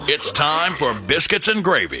It's time for Biscuits and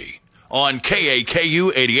Gravy on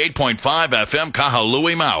KAKU 88.5 FM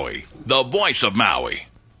Kahului, Maui, the voice of Maui.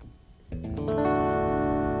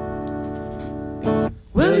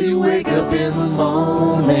 Will you wake up in the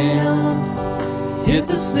morning, hit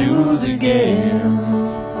the snooze again?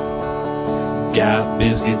 Got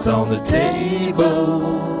biscuits on the table,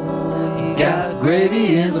 got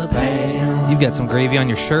gravy in the pan. You've got some gravy on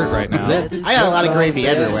your shirt right now. I got a lot of gravy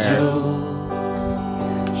everywhere.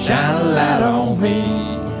 Shine a light on me.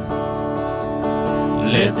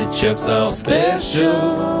 Let the chucks all special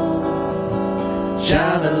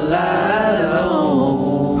shine a light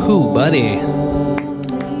on. Ooh, buddy.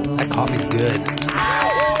 That coffee's good.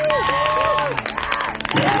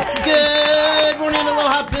 Good morning,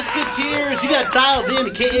 Aloha Biscuiteers. You got dialed in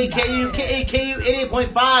to KAKU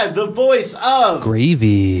 88.5, the voice of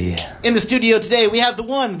Gravy. In the studio today, we have the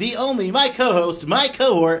one, the only, my co-host, my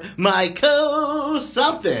cohort, my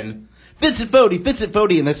co-something, Vincent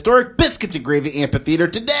Fodi in the historic Biscuits and Gravy Amphitheater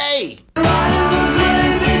today.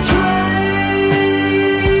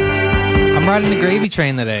 I'm riding the gravy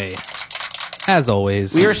train today, as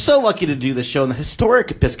always. We are so lucky to do this show in the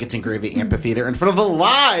historic Biscuits and Gravy Amphitheater in front of a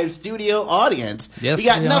live studio audience. Yes, we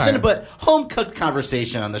got nothing are. but home-cooked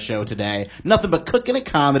conversation on the show today. Nothing but cooking and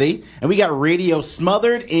comedy, and we got radio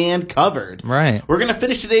smothered and covered. Right. We're going to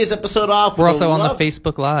finish today's episode off We're with also a on the love-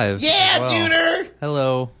 Facebook Live. Yeah, as well. duder!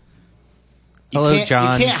 Hello. You Hello, can't-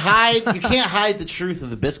 John. You can't hide the truth of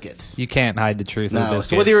the biscuits. You can't hide the truth of the No, biscuits.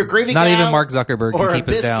 so whether you're a gravy Not gal even Mark Zuckerberg or can a keep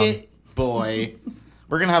us down. biscuit boy,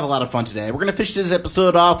 we're going to have a lot of fun today. We're going to finish this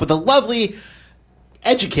episode off with a lovely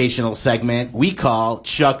educational segment we call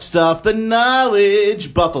Chuck Stuff the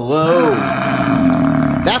Knowledge Buffalo.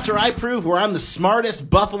 That's where I prove where I'm the smartest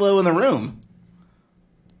buffalo in the room.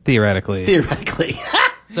 Theoretically. Theoretically.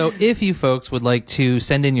 So if you folks would like to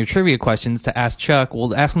send in your trivia questions to ask Chuck,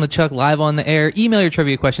 we'll ask them to Chuck live on the air. Email your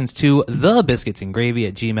trivia questions to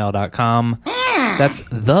thebiscuitsandgravy@gmail.com. That's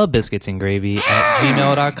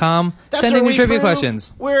thebiscuitsandgravy@gmail.com. That's Send where in your we trivia prove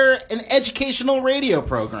questions. We're an educational radio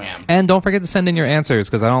program. And don't forget to send in your answers,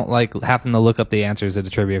 because I don't like having to look up the answers to the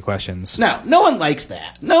trivia questions. No, no one likes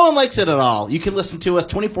that. No one likes it at all. You can listen to us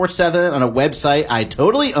 24/7 on a website I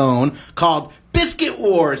totally own called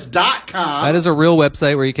BiscuitWars.com. That is a real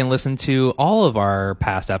website where you can listen to all of our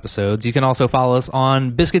past episodes. You can also follow us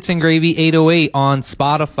on Biscuits and Gravy 808 on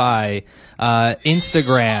Spotify,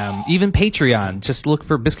 Instagram, even Patreon. Just look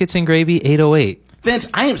for Biscuits and Gravy 808. Vince,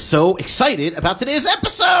 I am so excited about today's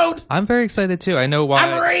episode. I'm very excited too. I know why.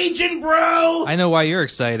 I'm raging, bro. I know why you're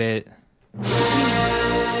excited.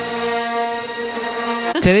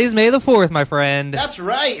 Today's May the 4th, my friend. That's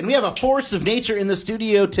right. And we have a force of nature in the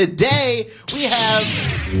studio today. We have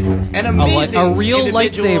an amazing a real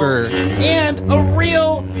individual lightsaber. and a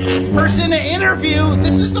real person to interview.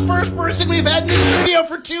 This is the first person we've had in the studio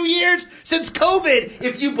for 2 years since COVID,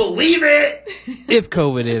 if you believe it. If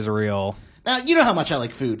COVID is real. Now, you know how much I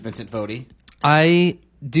like food, Vincent Fodi. I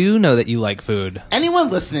do know that you like food.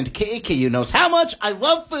 Anyone listening to KAKU knows how much I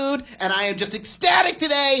love food, and I am just ecstatic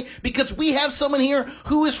today because we have someone here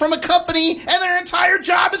who is from a company and their entire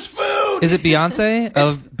job is food. Is it Beyonce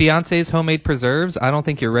of Beyonce's Homemade Preserves? I don't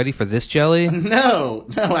think you're ready for this jelly. No,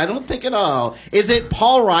 I don't think at all. Is it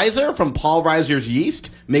Paul Reiser from Paul Reiser's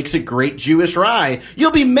Yeast? Makes a great Jewish rye.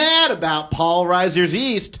 You'll be mad about Paul Reiser's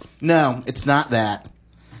Yeast. No, it's not that.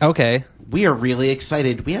 Okay. We are really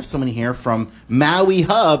excited. We have someone here from Maui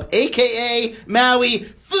Hub, a.k.a. Maui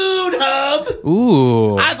Food Hub.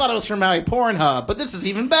 Ooh. I thought it was from Maui Porn Hub, but this is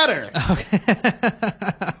even better.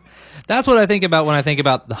 That's what I think about when I think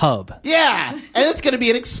about the hub. Yeah, and it's going to be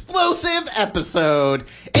an explosive episode.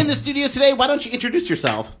 In the studio today, why don't you introduce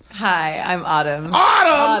yourself? Hi, I'm Autumn.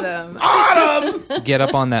 Autumn! Get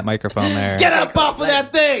up on that microphone there. Get up off of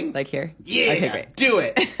that thing! Like here? Yeah, Okay, great. do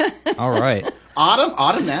it. All right.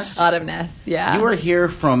 Autumn Ness. Autumn Ness, yeah. You are here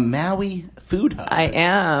from Maui Food Hub. I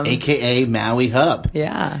am. A.k.a. Maui Hub.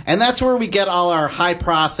 Yeah. And that's where we get all our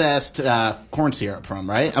high-processed corn syrup from,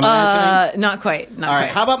 right? I'm imagining? Not quite. All right,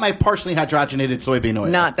 how about my partially hydrogenated soybean oil?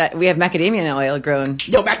 Not that. We have macadamia oil grown.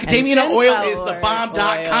 Yo, macadamia And oil is the sunflower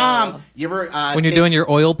bomb.com. oil. You ever When you're doing your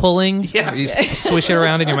oil pulling, Yes. you swish it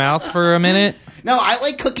around in your mouth for a minute. No, I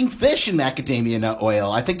like cooking fish in macadamia nut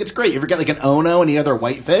oil. I think it's great. You ever get like an Ono, any other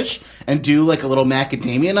white fish, and do like a little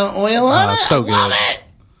macadamia nut oil on it? so I love good. it.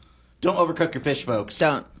 Don't overcook your fish, folks.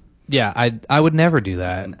 Don't. Yeah, I would never do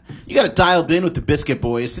that. You got it dialed in with the Biscuit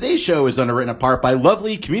Boys. Today's show is underwritten apart by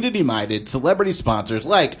lovely, community-minded celebrity sponsors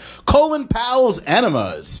like Colin Powell's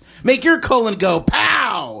Enemas. Make your colon go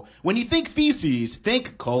pow! When you think feces,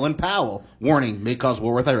 think Colin Powell. Warning, may cause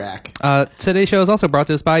war with Iraq. Today's show is also brought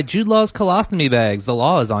to us by Jude Law's colostomy bags. The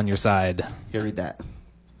law is on your side. Here, read that.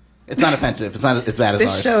 It's not offensive. It's not as bad as This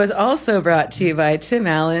ours. show is also brought to you by Tim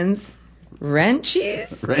Allen's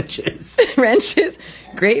Wrenches. Wrenches. Wrenches,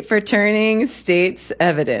 great for turning state's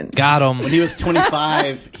evidence. Got him. When he was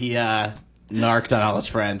 25, he narked on all his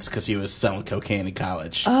friends because he was selling cocaine in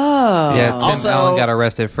college. Oh, Yeah, Tim Also- Allen got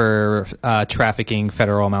arrested for trafficking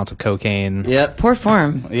federal amounts of cocaine. Yep. poor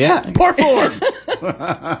form. Yeah, poor form.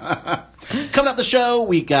 Coming up the show,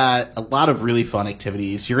 we got a lot of really fun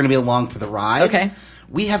activities. You're going to be along for the ride. Okay.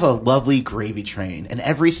 We have a lovely gravy train, and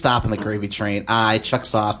every stop on the gravy train, I, Chuck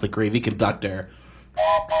Sauce, the gravy conductor,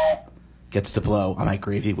 gets to blow on my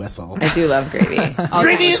gravy whistle. I do love gravy. All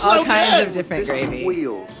Gravy kinds, is so all kinds good. of different gravy.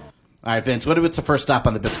 All right, Vince, what's the first stop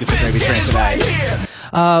on the Biscuits and Gravy train tonight?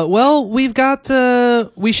 Well, we've got.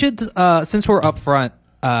 We should, since we're up front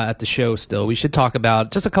at the show still, we should talk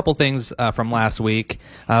about just a couple things from last week.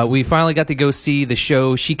 We finally got to go see the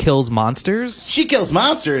show She Kills Monsters. She Kills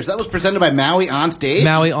Monsters. That was presented by Maui on stage.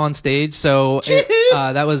 Maui on stage. So Chee-hoo.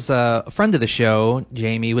 that was a friend of the show.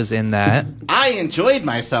 Jamie was in that. I enjoyed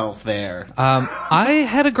myself there. I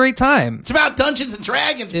had a great time. It's about Dungeons and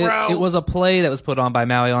Dragons, bro. It was a play that was put on by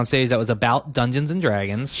Maui on stage that was about Dungeons and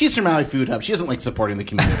Dragons. She's from Maui Food Hub. She doesn't like supporting the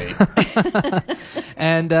community.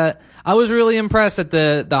 And I was really impressed at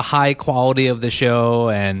the high quality of the show,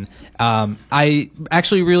 and I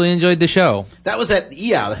actually really enjoyed the show. That was at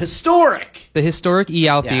the historic. The historic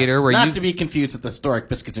EAL Theater, Yes, where not you to be confused with the historic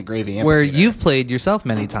Biscuits and Gravy where Amphitheater. you've played yourself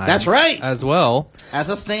many times. That's right. as well. As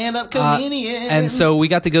a stand-up Uh, comedian. and so we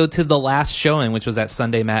got to go to the last showing, which was that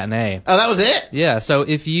Sunday matinee. Oh, that was it? Yeah, so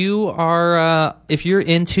if you are if you're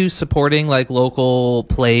into supporting like local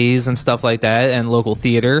plays and stuff like that and local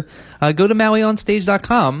theater, go to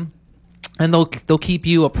MauiOnStage.com and they'll keep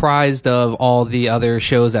you apprised of all the other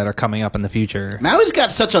shows that are coming up in the future. Maui's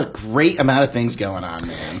got such a great amount of things going on,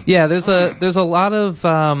 man. Yeah, there's a lot of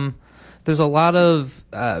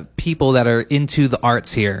people that are into the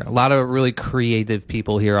arts here. A lot of really creative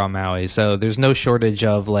people here on Maui. So there's no shortage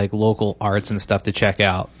of like local arts and stuff to check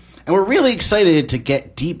out. And we're really excited to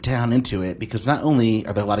get deep down into it because not only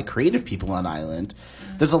are there a lot of creative people on island,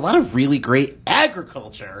 there's a lot of really great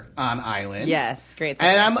agriculture on island. Yes, great.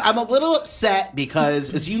 And I'm a little upset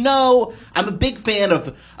because, as you know, I'm a big fan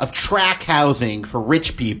of track housing for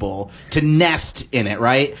rich people to nest in it,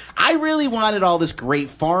 right? I really wanted all this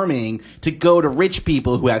great farming to go to rich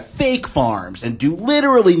people who have fake farms and do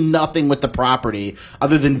literally nothing with the property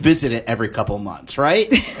other than visit it every couple months, right?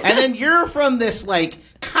 And then you're from this, like,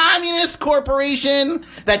 communist corporation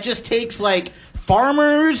that just takes, like,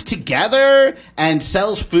 farmers together and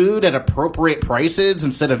sells food at appropriate prices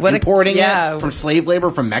instead of What a- importing yeah. it from slave labor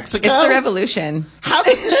from Mexico. It's the revolution. How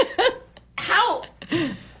does it? How?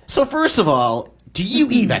 So first of all, do you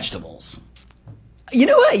eat vegetables? You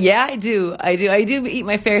know what? Yeah, I do. I do eat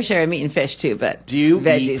my fair share of meat and fish too, but Do you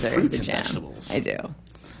veggies eat are fruits the and jam. vegetables? I do.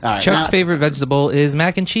 All right, Chuck's now- favorite vegetable is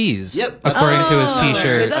mac and cheese. Yep. according to his Oh, Is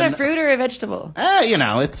T-shirt. that a fruit or a vegetable? You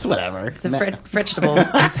know, it's whatever. It's a vegetable.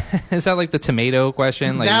 Is that like the tomato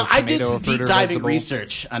question? Like, Now, is a I did tomato some a fruit deep or diving vegetable?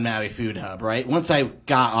 research on Maui Food Hub, right? Once I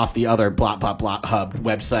got off the other blah, blah, blah hub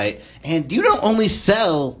website, and you don't only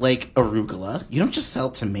sell, like, arugula. You don't just sell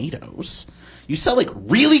tomatoes. You sell, like,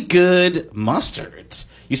 really good mustards.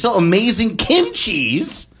 You sell amazing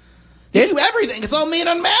kimchis. You There's- do everything. It's all made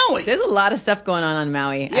on Maui. There's a lot of stuff going on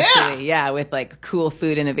Maui. Actually. Yeah, with like cool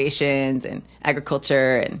food innovations and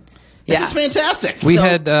agriculture and This yeah. is fantastic. We So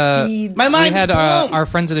had seeds. My mind we had is blown. our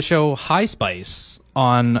friends of the show High Spice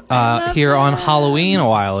on love here on that. Halloween a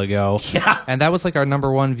while ago. Yeah. And that was like our number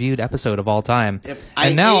one viewed episode of all time. I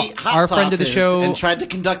and now ate hot our friend of the sauces show and tried to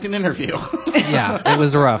conduct an interview. yeah, it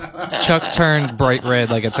was rough. Chuck turned bright red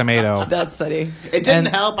like a tomato. That's funny. It didn't And-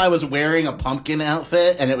 help. I was wearing a pumpkin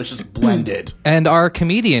outfit, and it was just blended. And our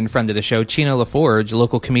comedian friend of the show, Chino LaForge,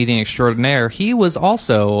 local comedian extraordinaire, he was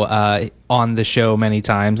also on the show many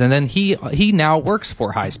times, and then he now works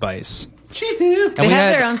for High Spice. Chee-hoo. They we have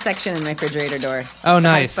had- their own section in my refrigerator door. Oh, The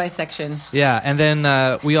nice. High Spice section. Yeah, and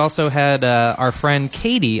then we also had our friend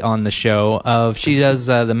Katie on the show. She does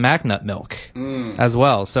the Magnut milk as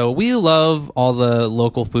well. So we love all the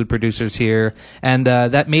local food producers here, and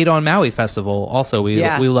that Made on Maui festival. Also, we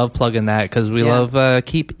Yeah. love plugging that because we Yeah. love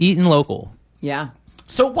keep eating local. Yeah.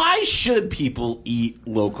 So why should people eat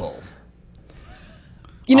local?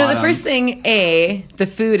 You know, the first thing, the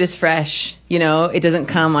food is fresh. You know, it doesn't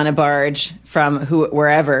come on a barge from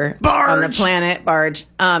wherever on the planet,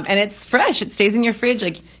 and it's fresh. It stays in your fridge.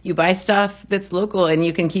 Like, you buy stuff that's local, and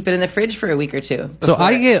you can keep it in the fridge for a week or two. So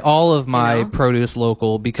I get all of my produce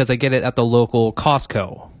local because I get it at the local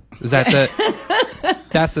Costco. Is that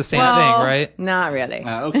that's the same thing, right? Not really.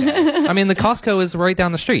 Okay. I mean, the Costco is right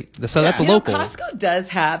down the street, so that's local. Costco does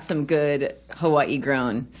have some good Hawaii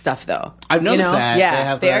grown stuff, though. I've noticed that.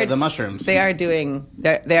 Yeah, they have the mushrooms. They are doing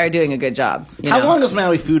a good job. How long has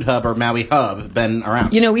Maui Food Hub or Maui Hub been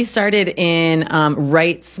around? You know, we started in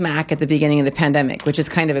right smack at the beginning of the pandemic, which is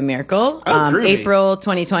kind of a miracle. April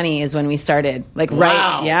 2020 is when we started. Like,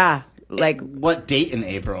 wow. Like, what date in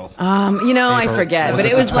April? I forget, but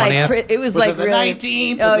it was like 20th? it was Was like it the really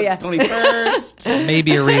 19th? Oh, Was it yeah. the 21st?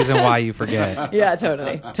 Maybe a reason why you forget. Yeah,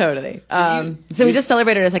 totally. So we just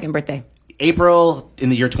celebrated our second birthday. April in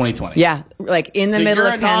the year 2020. Yeah, like in the middle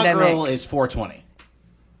your of pandemic. inaugural is 420.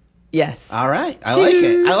 Yes. All right. I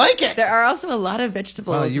like it. There are also a lot of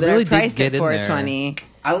vegetables Wow, you that really are did priced get at in there. $4.20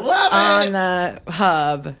 I love on it. the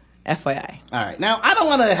hub. FYI. All right. Now, I don't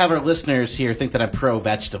want to have our listeners here think that I'm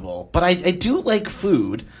pro-vegetable, but I do like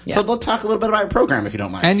food. Yeah. So let's talk a little bit about our program, if you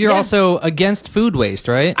don't mind. And you're also against food waste,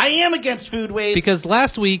 right? I am against food waste. Because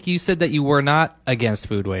last week you said that you were not against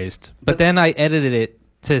food waste, but then I edited it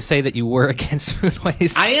to say that you were against food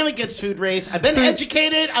waste. I am against food waste. I've been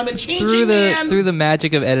educated. I'm a changing through man. the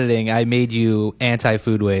magic of editing, I made you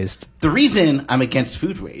anti-food waste. The reason I'm against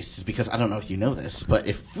food waste is because I don't know if you know this, but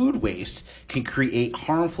if food waste can create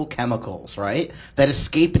harmful chemicals, right, that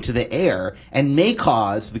escape into the air and may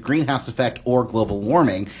cause the greenhouse effect or global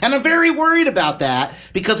warming. And I'm very worried about that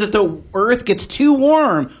because if the Earth gets too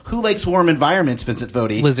warm, who likes warm environments, Vincent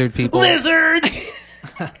Fodi? Lizard people. Lizards!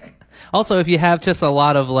 Also, if you have just a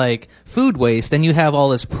lot of like food waste, then you have all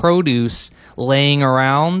this produce laying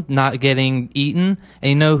around, not getting eaten. And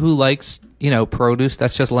you know who likes, produce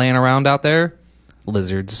that's just laying around out there?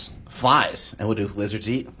 Lizards. Flies. And what do lizards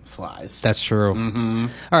eat? Flies. That's true. Mm-hmm.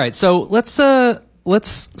 All right, so let's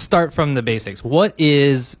start from the basics. What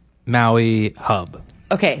is Maui Hub?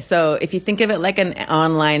 Okay, so if you think of it like an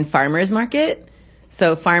online farmer's market,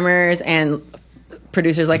 so farmers and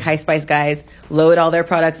producers like High Spice Guys load all their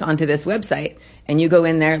products onto this website, and you go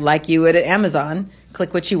in there like you would at Amazon,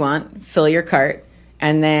 click what you want, fill your cart,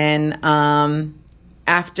 and then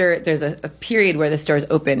after there's a period where the store is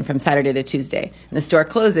open from Saturday to Tuesday, and the store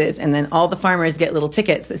closes, and then all the farmers get little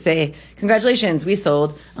tickets that say, "Congratulations, we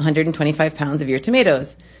sold 125 pounds of your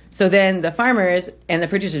tomatoes." So then the farmers and the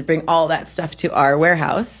producers bring all that stuff to our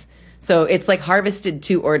warehouse. So it's like harvested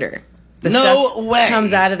to order. The No stuff way.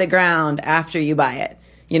 comes out of the ground after you buy it,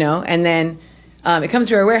 and then it comes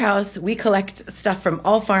to our warehouse. We collect stuff from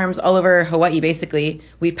all farms all over Hawaii, basically.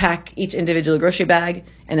 We pack each individual grocery bag,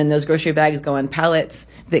 and then those grocery bags go on pallets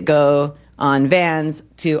that go on vans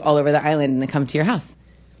to all over the island and then come to your house.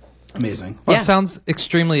 Amazing. Well, Yeah. It sounds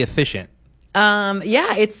extremely efficient.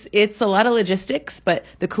 It's a lot of logistics, but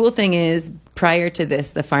the cool thing is prior to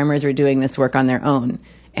this, the farmers were doing this work on their own.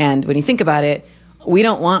 And when you think about it, we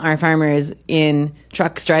don't want our farmers in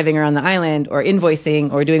trucks driving around the island or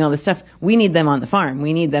invoicing or doing all this stuff. We need them on the farm.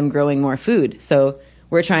 We need them growing more food. So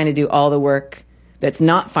we're trying to do all the work that's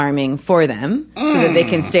not farming for them so that they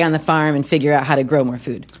can stay on the farm and figure out how to grow more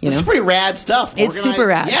food. This is pretty rad stuff. It's super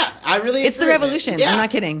rad. Yeah, I really It's the agree with it. revolution. Yeah. I'm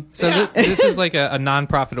not kidding. So Yeah. this is like a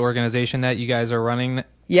nonprofit organization that you guys are running.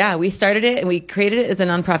 Yeah, we started it and we created it as a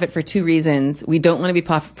nonprofit for two reasons. We don't want to be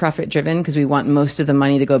profit driven because we want most of the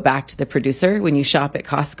money to go back to the producer. When you shop at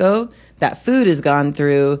Costco, that food has gone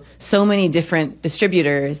through so many different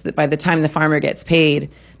distributors that by the time the farmer gets paid,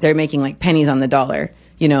 they're making like pennies on the dollar.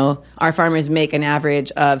 Our farmers make an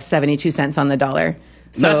average of 72 cents on the dollar.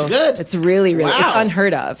 So That's good. It's really, Wow. it's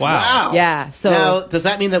unheard of. Wow. Yeah. So Now, does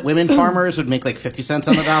that mean that women farmers would make like 50 cents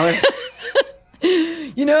on the dollar?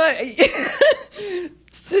 you know what?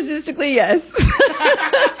 Statistically, yes.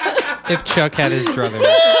 If Chuck had his druthers.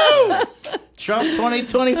 Trump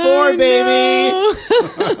 2024, baby.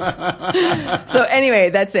 So anyway,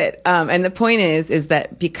 that's it. And the point is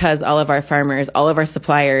that because all of our farmers, all of our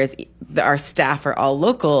suppliers, our staff are all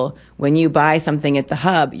local, when you buy something at the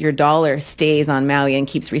hub, your dollar stays on Maui and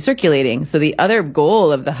keeps recirculating. So the other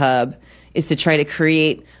goal of the hub is to try to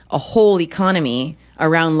create a whole economy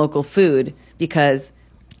around local food, because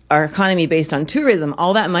our economy based on tourism,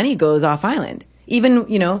 all that money goes off island. Even,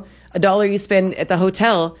 a dollar you spend at the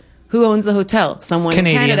hotel, who owns the hotel? Someone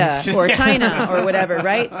Canadians. in Canada or China or whatever,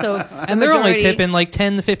 right? So And they're only tipping like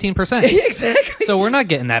 10 to 15%. Exactly. So we're not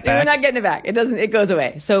getting that We're back. not getting it back. It goes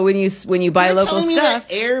away. So when you buy You're local telling me stuff,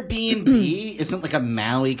 that Airbnb isn't like a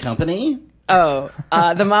Maui company?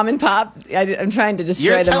 The mom and pop. I'm trying to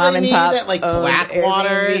destroy You're the mom telling and me pop. that like owned Blackwater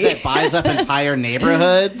Airbnb. that buys up entire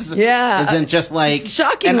neighborhoods Yeah. isn't just like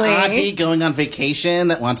Shockingly. an auntie going on vacation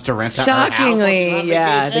that wants to rent out her house while she's Shockingly, on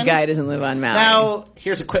yeah, vacation? the guy doesn't live on Maui. Now,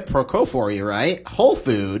 here's a quid pro quo for you, right? Whole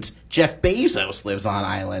Foods, Jeff Bezos lives on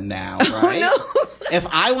island now, right? Oh, no. If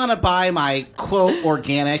I want to buy my quote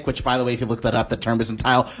organic, which by the way, if you look that up, the term is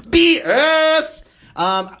entirely BS.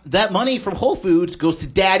 That money from Whole Foods goes to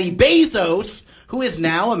Daddy Bezos, who is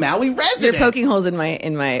now a Maui resident. You're poking holes in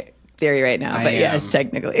my theory right now, I but am. yes,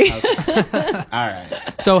 technically. All right.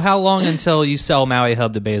 So how long until you sell Maui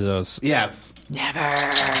Hub to Bezos? Yes.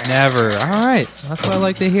 Never. All right. That's what I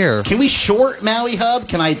like to hear. Can we short Maui Hub?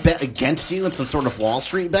 Can I bet against you in some sort of Wall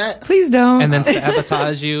Street bet? Please don't. And then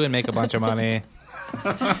sabotage you and make a bunch of money.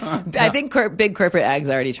 I think big corporate ag's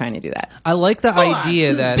already trying to do that. I like the Hold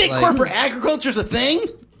idea on. that big like, corporate agriculture's a thing?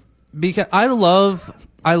 because I love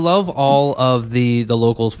all of the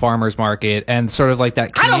locals farmers market and sort of like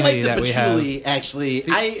that I don't community like the that we have. patchouli, actually.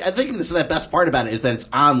 I think this is the best part about it is that it's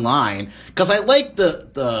online. Because I like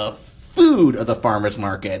the food of the farmers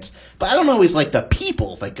markets, but I don't always like the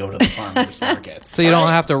people that go to the farmers markets. So you don't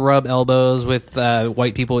Right? have to rub elbows with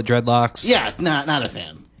white people with dreadlocks. Yeah, not a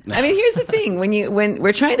fan. No. I mean, here's the thing: when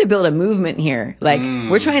we're trying to build a movement here, like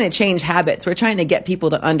we're trying to change habits, we're trying to get people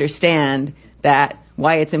to understand that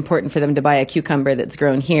why it's important for them to buy a cucumber that's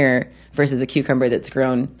grown here versus a cucumber that's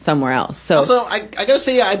grown somewhere else. So, Also, I gotta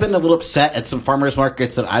say, I've been a little upset at some farmers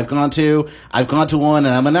markets that I've gone to. I've gone to one,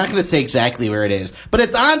 and I'm not gonna say exactly where it is, but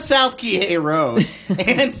it's on South Kihei Road.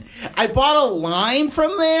 And I bought a lime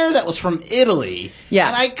from there that was from Italy.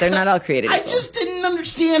 Yeah, and they're not all created I equal. just didn't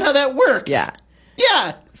understand how that worked. Yeah.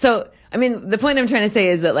 Yeah. So, I mean, the point I'm trying to say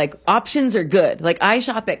is that like options are good. Like I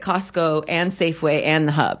shop at Costco and Safeway and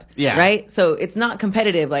the Hub. Yeah. Right? So it's not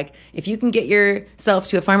competitive. Like if you can get yourself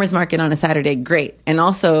to a farmer's market on a Saturday, great. And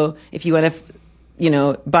also if you want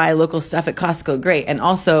to, buy local stuff at Costco, great. And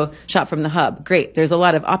also shop from the Hub, great. There's a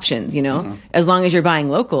lot of options, as long as you're buying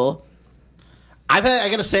local. I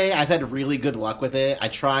gotta say, I've had really good luck with it. I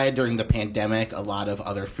tried during the pandemic a lot of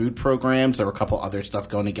other food programs. There were a couple other stuff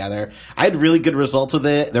going together. I had really good results with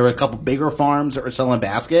it. There were a couple bigger farms that were selling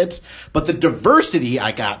baskets, but the diversity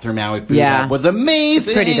I got through Maui Food Yeah. Hub was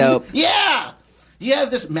amazing. Pretty dope. Yeah. You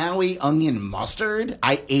have this Maui onion mustard.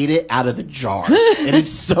 I ate it out of the jar, and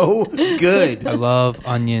it's so good. I love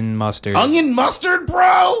onion mustard. Onion mustard,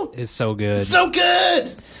 bro. is so good. So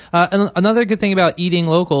good. And another good thing about eating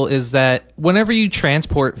local is that whenever you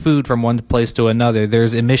transport food from one place to another,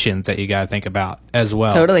 there's emissions that you got to think about as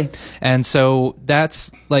well. Totally. And so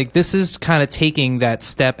that's like, this is kind of taking that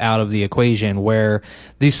step out of the equation where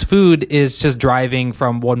this food is just driving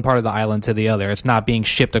from one part of the island to the other. It's not being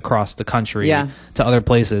shipped across the country to other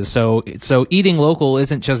places. So eating local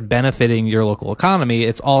isn't just benefiting your local economy.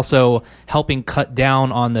 It's also helping cut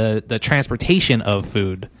down on the transportation of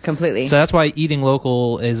food. Completely. So that's why eating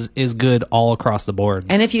local is good all across the board.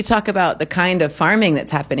 And if you talk about the kind of farming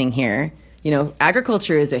that's happening here,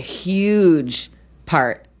 agriculture is a huge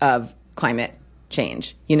part of climate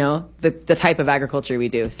change. The type of agriculture we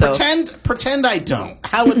do. So Pretend I don't.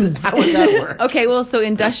 How would that work? okay, well, so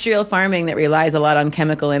industrial farming that relies a lot on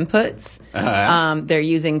chemical inputs. They're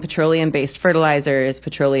using petroleum-based fertilizers,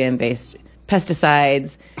 petroleum-based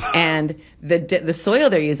pesticides, and the soil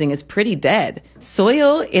they're using is pretty dead.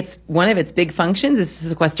 Soil, it's one of its big functions is to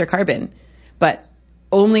sequester carbon, but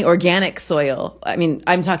only organic soil. I mean,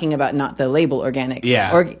 I'm talking about not the label organic.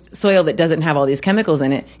 Yeah. Or soil that doesn't have all these chemicals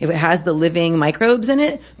in it. If it has the living microbes in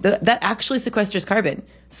it, that actually sequesters carbon.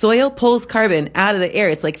 Soil pulls carbon out of the air.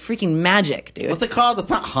 It's like freaking magic, dude. What's it called? It's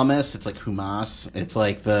not hummus. It's like humus. It's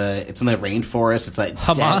like it's in the rainforest. It's like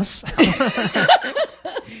Hamas?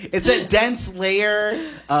 It's a dense layer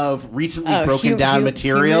of recently Oh, broken down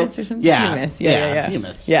material. Humus or something? Yeah. Humus. Yeah.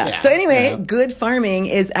 Humus. Yeah. So anyway, Yeah. good farming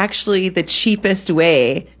is actually the cheapest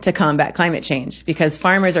way to combat climate change because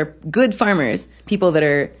good farmers, people that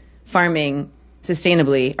are farming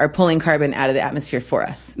sustainably, are pulling carbon out of the atmosphere for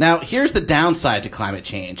us. Now, here's the downside to climate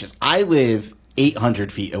change: is I live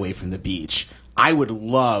 800 feet away from the beach. I would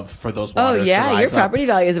love for those Oh waters to yeah, rise your up. property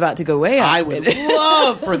value is about to go way up. I would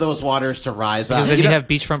love for those waters to rise up. Because then you know, have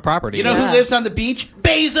beachfront property. you know who lives on the beach?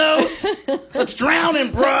 Bezos. Let's drown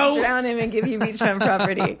him, bro. drown him and give you beachfront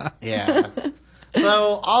property. Yeah.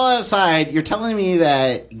 So all aside, you're telling me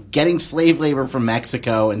that getting slave labor from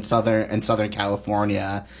Mexico and Southern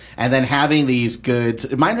California, and then having these goods.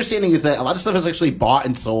 My understanding is that a lot of stuff is actually bought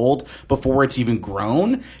and sold before it's even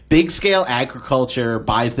grown. Big scale agriculture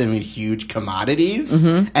buys them in huge commodities,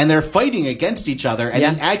 and they're fighting against each other. And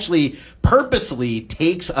it actually purposely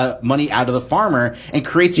takes money out of the farmer and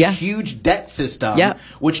creates a huge debt system,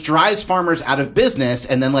 which drives farmers out of business,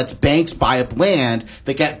 and then lets banks buy up land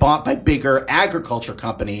that get bought by bigger agriculture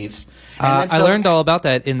companies. And I learned all about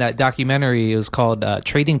that in that documentary. It was called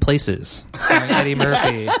Trading Places. Starring Eddie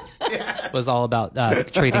Murphy. Was all about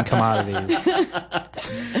trading commodities.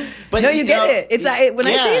 But No, you get it. It's when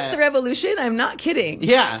I say it's the revolution, I'm not kidding.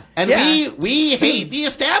 Yeah, and we hate the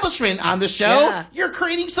establishment on the show. Yeah. You're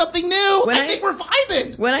creating something new. I think we're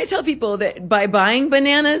vibing. When I tell people that by buying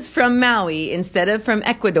bananas from Maui instead of from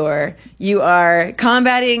Ecuador, you are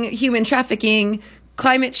combating human trafficking,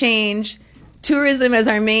 climate change, tourism as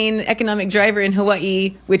our main economic driver in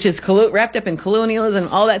Hawaii, which is wrapped up in colonialism,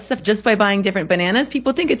 all that stuff, just by buying different bananas,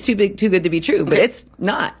 people think it's too good to be true, but it's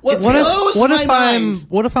not. What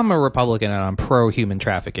if I'm a Republican and I'm pro human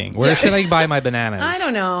trafficking? Where should I buy my bananas? I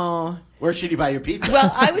don't know. Where should you buy your pizza?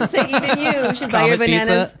 Well, I would say even you should buy your Comet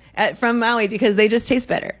bananas pizza? from Maui because they just taste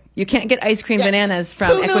better. You can't get ice cream bananas from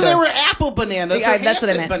Who Ecuador. knew there were apple bananas? Yeah, or that's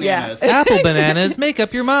what I Hanson meant, yeah. bananas? Apple bananas, make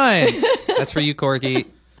up your mind. That's for you, Corky.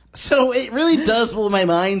 So it really does blow my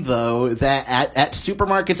mind, though, that at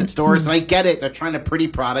supermarkets and stores, and I get it, they're trying to pretty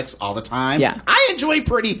products all the time. Yeah. I enjoy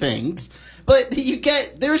pretty things, but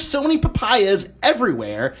there's so many papayas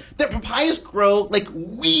everywhere that papayas grow like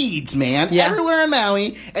weeds, man, everywhere in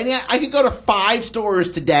Maui. And yet I could go to 5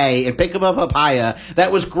 stores today and pick up a papaya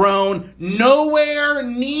that was grown nowhere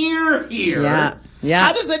near here. Yeah. Yeah.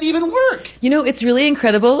 How does that even work? You know, it's really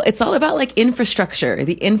incredible. It's all about like infrastructure.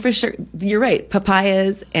 You're right.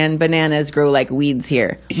 Papayas and bananas grow like weeds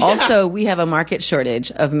here. Yeah. Also, we have a market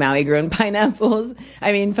shortage of Maui grown papayas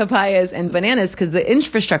and bananas because the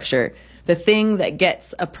infrastructure, the thing that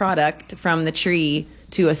gets a product from the tree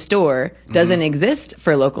to a store doesn't exist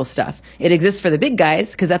for local stuff. It exists for the big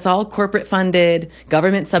guys because that's all corporate funded,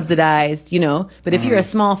 government subsidized, But if you're a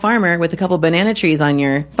small farmer with a couple banana trees on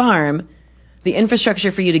your farm, the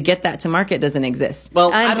infrastructure for you to get that to market doesn't exist.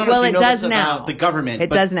 Well, I don't know if you know this now. about the government,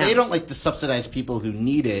 It but does now. they don't like to subsidize people who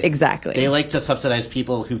need it. Exactly. They like to subsidize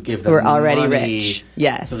people who give them Who are already money rich.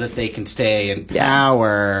 Yes. so that they can stay in Yeah.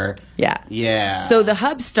 power. Yeah. Yeah. So the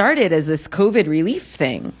hub started as this COVID relief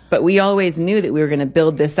thing, but we always knew that we were going to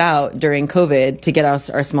build this out during COVID to get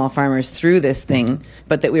our small farmers through this thing,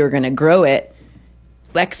 but that we were going to grow it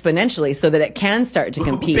exponentially so that it can start to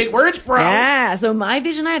compete. Big words, bro. Yeah. So I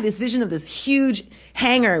have this vision of this huge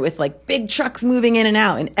hangar with like big trucks moving in and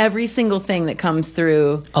out, and every single thing that comes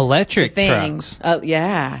through Electric the thing.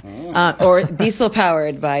 trucks. Or diesel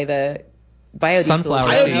powered by the biodiesel. Sunflower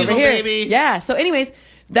machine seeds. over here. Baby. Yeah. So anyways,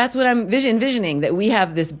 that's what I'm envisioning, that we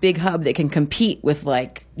have this big hub that can compete with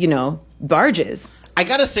barges. I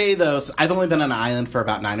gotta say, though, I've only been on an island for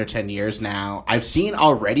about 9 or 10 years now. I've seen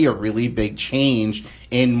already a really big change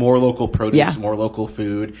in more local produce, more local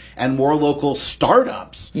food, and more local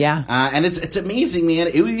startups. Yeah. And it's amazing, man.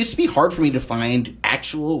 It used to be hard for me to find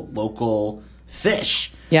actual local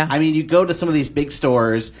fish. Yeah. I mean, you go to some of these big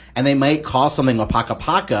stores, and they might call something a paka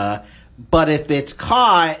paka, but if it's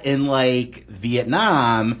caught in, like,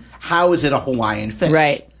 Vietnam, how is it a Hawaiian fish?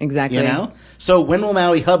 Right, exactly. So when will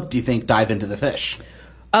Maui Hub, do you think, dive into the fish?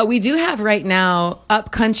 We do have right now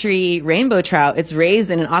upcountry rainbow trout. It's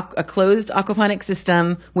raised in a closed aquaponic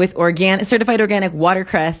system with certified organic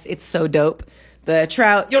watercress. It's so dope. The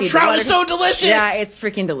trout. Your trout is so delicious. Yeah, it's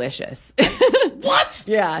freaking delicious. What?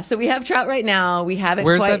 Yeah, so we have trout right now. We haven't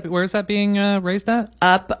Where's that being raised at?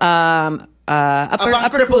 upper on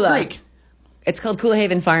Cripple Kula. Creek. It's called Kula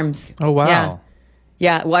Haven Farms. Oh wow.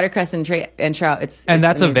 Yeah, watercress and trout. It's That's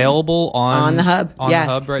amazing. available on the hub. On the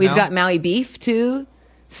hub right We've now. got Maui beef too.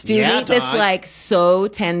 Stew meat that's dog. like so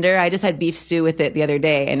tender. I just had beef stew with it the other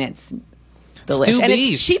day, and it's delicious. Stew And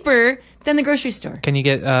beef. it's cheaper than the grocery store. Can you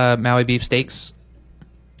get Maui beef steaks?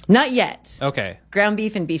 Not yet. Okay. Ground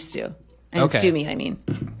beef and beef stew. And Okay. stew meat, I mean.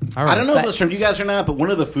 All right. I don't know if But- it's from you guys or not, but one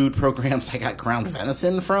of the food programs I got ground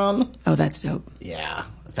venison from. Oh, that's dope. Yeah,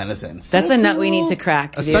 venison. That's So a nut we cool. need to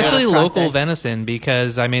crack. To do Especially that local process. venison,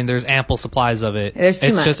 because there's ample supplies of it. There's too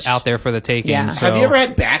it's much. just out there for the taking. Yeah. So. Have you ever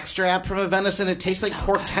had backstrap from a venison? It tastes like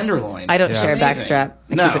pork tenderloin. I don't Yeah. share Amazing. backstrap.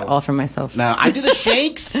 I No. keep it all for myself. No, I do the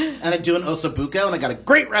shakes, and I do an osobuco, and I got a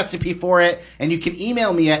great recipe for it. And you can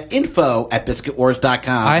email me at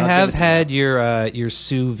info@biscuitwars.com. I I'll have give it to had your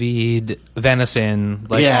sous vide venison,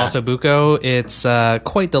 like Yeah. ossobuco. It's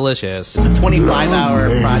quite delicious. you.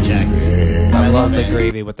 25-hour project. But I love the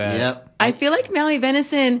gravy with that. Yep. I feel like Maui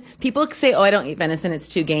venison, people say, oh, I don't eat venison, it's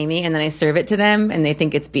too gamey. And then I serve it to them and they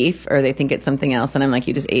think it's beef or they think it's something else. And I'm like,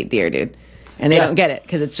 you just ate deer, dude. And they Yeah. don't get it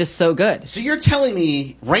because it's just so good. So you're telling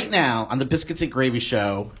me right now on the Biscuits and Gravy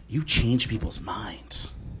show, you change people's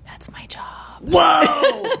minds. That's my job. Whoa!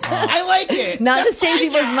 I like it. Not That's just change my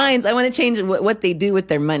people's job. minds. I want to change what they do with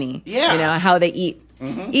their money. Yeah. You know, how they eat.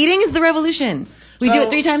 Eating is the revolution. We do So, it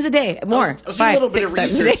 3 times a day. More. I was doing 5, a little bit 6 of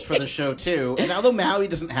times a day. research for the show too, and although Maui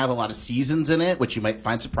doesn't have a lot of seasons in it, which you might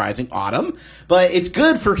find surprising, autumn, but it's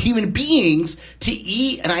good for human beings to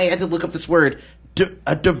eat. And I had to look up this word: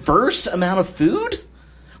 a diverse amount of food.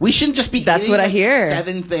 We shouldn't just be. That's eating what I like hear.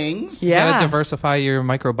 7 things. You Yeah. gotta diversify your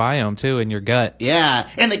microbiome too in your gut. Yeah,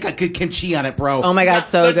 and they got good kimchi on it, bro. Oh my God, Got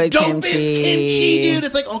so the good dopest kimchi. dude.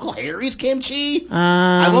 It's like Uncle Harry's kimchi.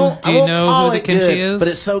 I won't. do I you won't know call who the it kimchi good, is? But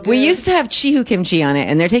it's so good. We used to have Chihu kimchi on it,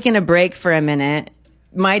 and they're taking a break for a minute.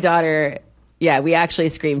 My daughter, we actually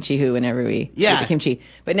scream Chihu whenever we eat the kimchi.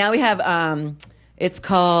 But now we have, it's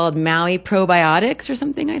called Maui Probiotics or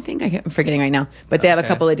something, I think. I'm forgetting right now. But they have a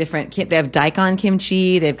couple of different, they have daikon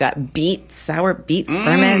kimchi, they've got sour beet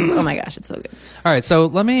ferments. Oh my gosh, it's so good. All right, so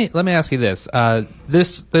let me ask you this: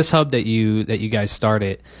 this hub that you guys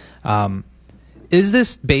started, is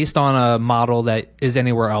this based on a model that is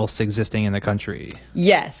anywhere else existing in the country?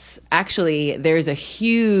 Yes, actually, there's a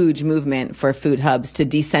huge movement for food hubs to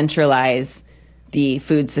decentralize the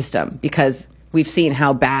food system because we've seen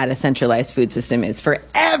how bad a centralized food system is for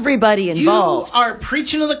everybody involved. You are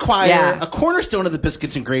preaching to the choir. Yeah. A cornerstone of the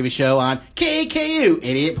Biscuits and Gravy show on KAKU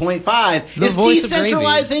 88.5 The is voice of gravy.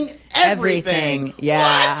 decentralizing everything.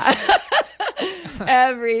 Yeah. What?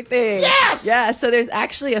 Everything. Yes! Yeah, so there's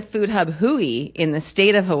actually a food hub Hui in the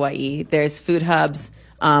state of Hawaii. There's food hubs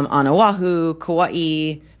on Oahu,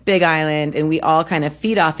 Kauai, Big Island, and we all kind of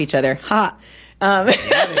feed off each other. Ha! Yeah,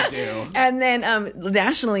 they do. And then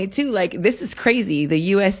nationally too, like this is crazy.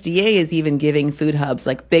 The USDA is even giving food hubs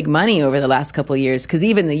like big money over the last couple of years because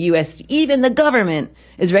even the government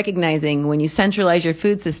is recognizing when you centralize your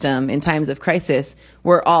food system in times of crisis,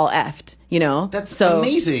 we're all effed. You know, That's so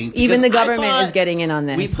amazing. Even the because I government thought is getting in on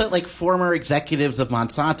this. We put like former executives of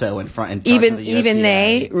Monsanto in charge of the USDA. even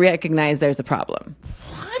they recognize there's a problem.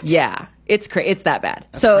 What? Yeah, it's it's that bad.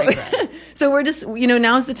 So pretty bad. so we're just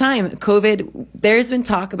now's the time. COVID. There's been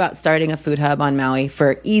talk about starting a food hub on Maui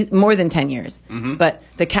for more than 10 years, but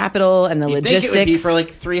the capital and the You'd logistics. think it would be for like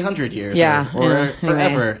 300 years. Yeah, Or anyway.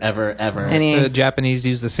 forever, ever. The Japanese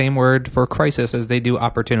use the same word for crisis as they do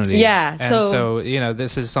opportunity. Yeah, and so- so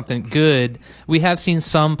this is something good. We have seen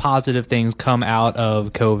some positive things come out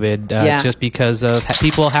of COVID, just because of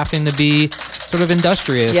people having to be sort of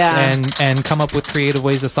industrious and come up with creative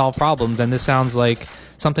ways to solve problems. And this sounds like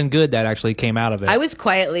something good that actually came out of it. I was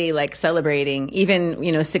quietly like celebrating,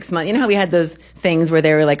 even 6 months. You know how we had those things where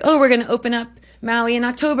they were like, "Oh, we're going to open up Maui in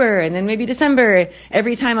October and then maybe December."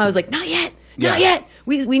 Every time I was like, "Not yet, not yet."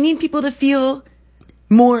 We need people to feel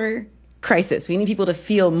more crisis. We need people to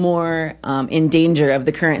feel more in danger of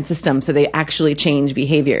the current system, so they actually change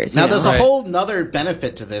behaviors. Now, you know? there's a whole nother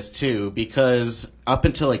benefit to this too, because up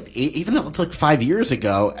until even up until like 5 years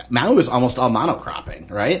ago, Maui was almost all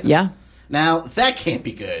monocropping, right? Yeah. Now that can't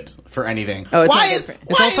be good for anything. Oh, it's why not good is for-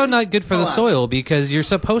 It's why also is- not good for the hold on. soil because you're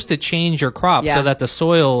supposed to change your crop Yeah. so that the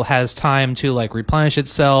soil has time to like replenish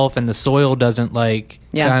itself and the soil doesn't like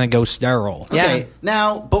Yeah. kind of go sterile. Okay, Yeah.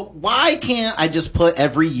 now, but why can't I just put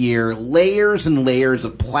every year layers and layers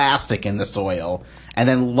of plastic in the soil and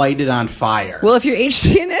then light it on fire? Well, if you're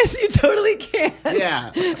HCNS, you totally can.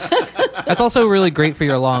 yeah, That's also really great for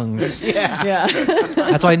your lungs. Yeah.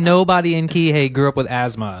 That's why nobody in Kihei grew up with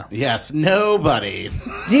asthma. yes, nobody.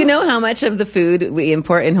 Do you know how much of the food we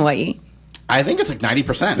import in Hawaii? I think it's like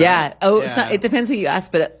 90%. Yeah. right? Oh, Yeah. It's not, it depends who you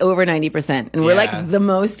ask, but over 90%. And we're Yeah. like the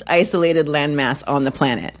most isolated landmass on the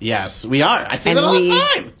planet. Yes, we are. I say And that all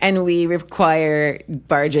the time. we require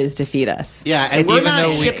barges to feed us. Yeah, and we're Even not though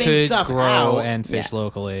we shipping could stuff grow out. and fish Yeah.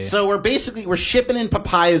 locally. So we're shipping in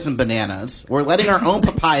papayas and bananas. We're letting our own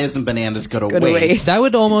papayas and bananas go to waste. That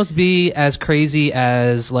would almost be as crazy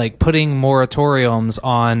as like putting moratoriums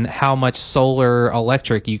on how much solar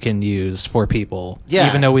electric you can use for people. Yeah.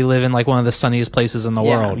 Even though we live in like one of the sunniest places in the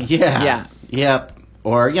world. Yeah. Yeah. Yep.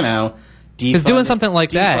 Or, Because doing something like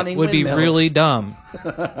that defunding would be windmills. really dumb.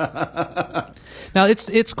 Now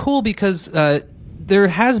it's cool because there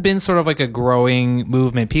has been sort of like a growing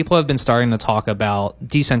movement. People have been starting to talk about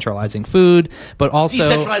decentralizing food, but also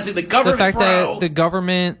Decentralizing the government, fact bro. that the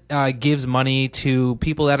government gives money to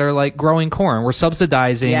people that are like growing corn. We're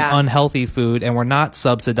subsidizing Yeah. unhealthy food, and we're not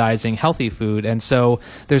subsidizing healthy food. And so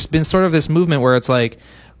there's been sort of this movement where it's like,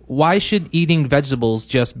 why should eating vegetables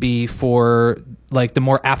just be for like the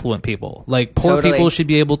more affluent people? Like poor Totally. people should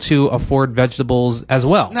be able to afford vegetables as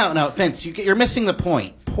well. No, Vince, you're missing the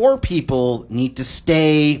point. Poor people need to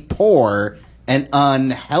stay poor and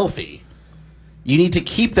unhealthy. You need to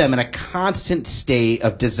keep them in a constant state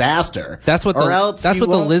of disaster. That's what or else that's you what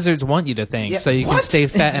the won't- lizards want you to think, Yeah, so you can what? stay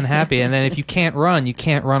fat and happy. And then if you can't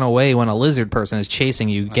run away when a lizard person is chasing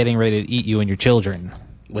you, getting ready to eat you and your children,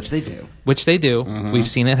 Which they do. which they do. Mm-hmm. We've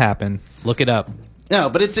seen it happen. Look it up. No,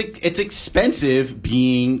 but it's expensive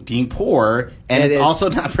being poor, and It it's is. also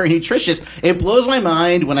not very nutritious. It blows my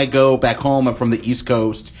mind when I go back home. I'm from the East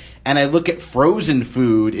Coast, and I look at frozen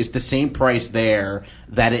food. It's the same price there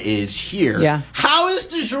that it is here. Yeah. How is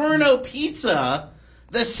DiGiorno pizza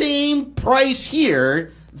the same price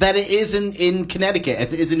here that it is in Connecticut,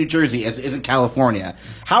 as it is in New Jersey, as it is in California?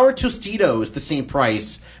 How are Tostitos the same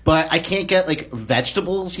price, but I can't get like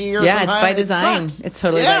vegetables here? Yeah, it's somehow? by It design. sucks. It's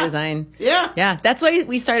totally Yeah. by design. Yeah. Yeah. That's why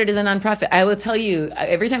we started as a nonprofit. I will tell you,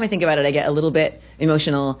 every time I think about it, I get a little bit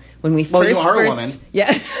emotional. When we Well, first, you are a woman.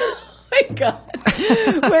 Yeah. Oh my God.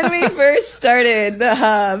 When we first started the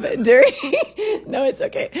hub during, no, it's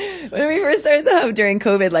okay. When we first started the hub during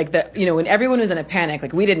COVID, like when everyone was in a panic,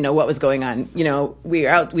 like we didn't know what was going on. We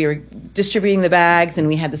were distributing the bags, and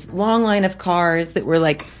we had this long line of cars that were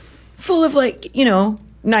like full of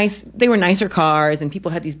nice, they were nicer cars, and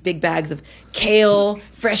people had these big bags of kale,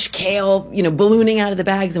 fresh kale, ballooning out of the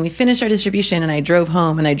bags. And we finished our distribution, and I drove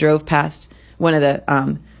home, and I drove past one of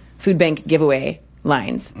the food bank giveaway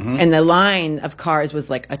lines, and the line of cars was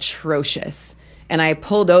like atrocious. And I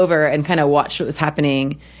pulled over and kind of watched what was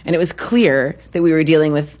happening, and it was clear that we were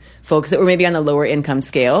dealing with folks that were maybe on the lower income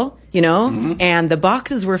scale, and the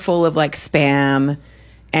boxes were full of like Spam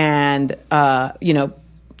and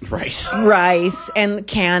rice and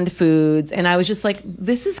canned foods. And I was just like,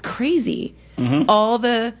 this is crazy. All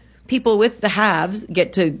the people with the haves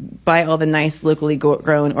get to buy all the nice locally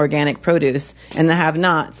grown organic produce, and the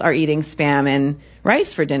have-nots are eating Spam and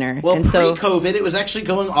rice for dinner. Well, and so pre-COVID, it was actually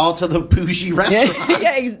going all to the bougie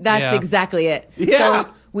restaurants. that's Yeah. exactly it. Yeah. So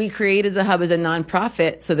we created the hub as a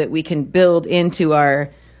nonprofit so that we can build into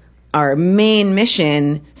our main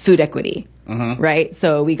mission food equity, right?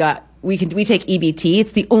 So we take EBT.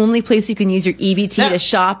 It's the only place you can use your EBT Yeah. to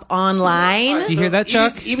shop online. You hear that,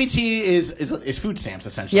 Chuck? EBT is food stamps,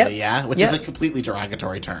 essentially, Yep. yeah? Which Yep. is a completely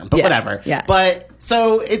derogatory term, but Yeah. whatever. Yeah. But,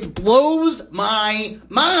 so it blows my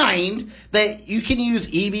mind that you can use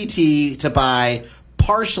EBT to buy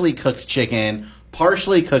partially cooked chicken,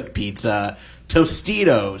 partially cooked pizza,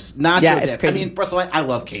 Tostitos, nacho Yeah, it's dip. crazy. I mean, first of all, I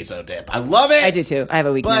love queso dip. I love it. I do too. I have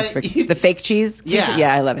a weakness for But you- the fake cheese. Yeah.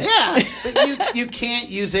 Yeah, I love it. Yeah. But you can't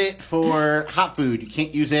use it for hot food. You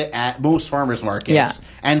can't use it at most farmers markets. Yeah.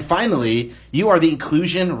 And finally, you are the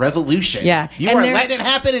inclusion revolution. Yeah. You And are there- letting it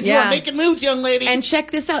happen, and you Yeah. are making moves, young lady. And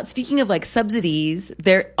check this out. Speaking of like subsidies,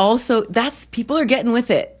 people are getting with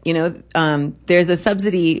it. There's a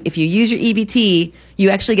subsidy. If you use your EBT, you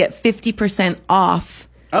actually get 50% off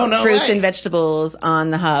Oh, no fruits way. and vegetables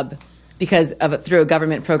on the hub because of it through a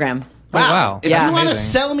government program. wow. If Yeah. you want to Amazing.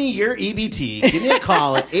 sell me your EBT, give me a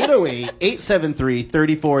call at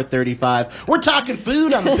 808-873-3435. We're talking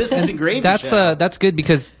food on the Biscuits and Gravy Show. That's good,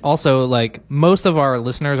 because also like most of our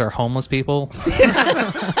listeners are homeless people.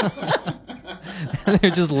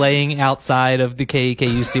 They're just laying outside of the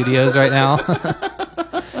KEKU studios right now.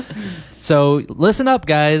 So listen up,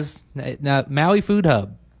 guys. Now, Maui Food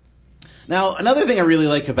Hub. Now, another thing I really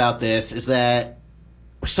like about this is that,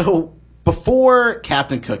 so before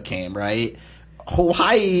Captain Cook came, right,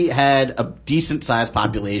 Hawaii had a decent sized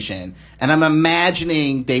population, and I'm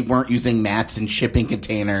imagining they weren't using mats and shipping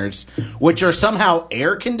containers, which are somehow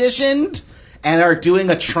air conditioned and are doing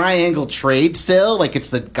a triangle trade still, like it's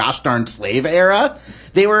the gosh darn slave era.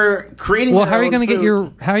 They were creating. Well, their how are you own going to get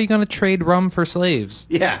food. how are you going to trade rum for slaves?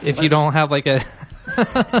 Yeah, if you let's- don't have like a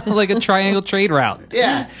like a triangle trade route.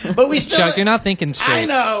 Yeah, but we still. Chuck, you're not thinking straight. I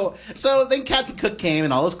know. So then Captain Cook came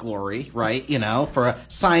in all his glory, right? For a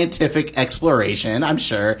scientific exploration, I'm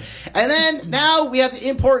sure. And then now we have to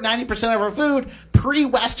import 90% of our food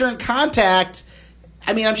pre-Western contact.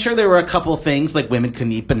 I mean, I'm sure there were a couple of things, like women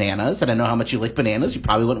couldn't eat bananas, and I know how much you like bananas. You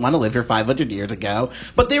probably wouldn't want to live here 500 years ago.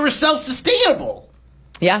 But they were self-sustainable.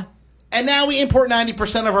 Yeah. And now we import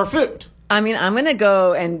 90% of our food. I mean, I'm going to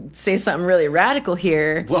go and say something really radical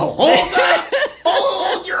here. Well, hold that!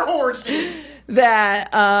 Hold your horses! That,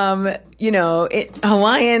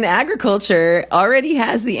 Hawaiian agriculture already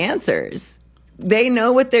has the answers. They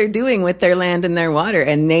know what they're doing with their land and their water,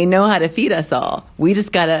 and they know how to feed us all. We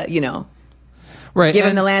just got to, Right, give him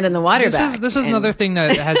and the land and the water back. This is And- another thing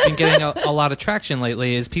that has been getting a lot of traction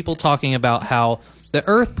lately is people talking about how the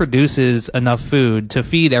Earth produces enough food to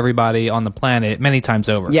feed everybody on the planet many times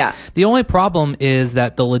over. Yeah. The only problem is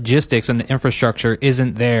that the logistics and the infrastructure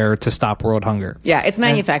isn't there to stop world hunger. Yeah, it's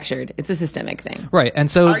manufactured. It's a systemic thing. Right, and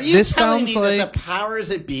so Are you this telling sounds me like that the powers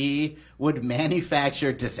that be would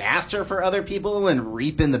manufacture disaster for other people and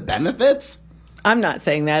reap in the benefits? I'm not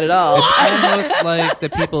saying that at all. almost like the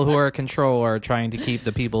people who are in control are trying to keep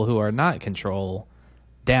the people who are not in control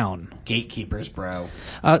down. Gatekeepers, bro.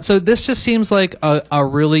 So this just seems like a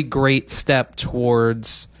really great step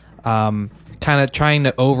towards kind of trying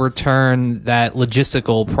to overturn that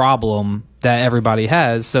logistical problem that everybody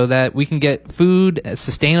has so that we can get food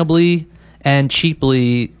sustainably and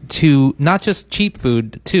cheaply to not just cheap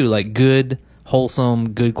food too, like good,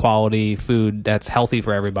 wholesome, good quality food that's healthy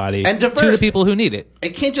for everybody And to the diverse. people who need it.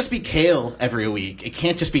 It can't just be kale every week. It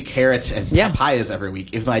can't just be carrots and Yeah. papayas every week.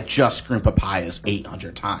 If I just scream papayas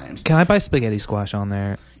 800 times. Can I buy spaghetti squash on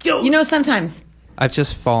there? Yo, You know, sometimes. I've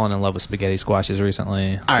just fallen in love with spaghetti squashes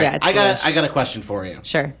recently. all right, Yeah, it's I got a question for you.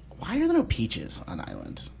 Sure. Why are there no peaches on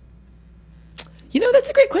island? You know, that's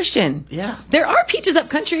a great question. Yeah. There are peaches up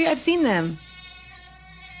country. I've seen them.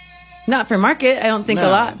 Not for market, I don't think No,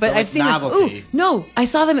 a lot, but but I've like seen novelty. them. Ooh, no, I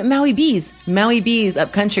saw them at Maui Bees. Maui Bees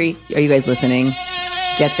up country. Are you guys listening?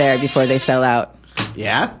 Get there before they sell out.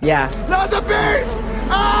 Yeah? Yeah.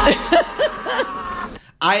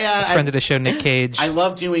 Friend of the show, Nick Cage. I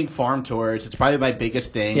love doing farm tours. It's probably my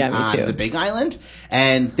biggest thing Yeah, me on too. the Big Island.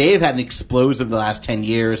 And they've had an explosive the last 10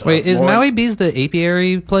 years. Wait, of is more- Maui Bees the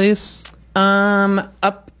apiary place?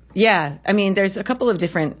 Yeah. I mean, there's a couple of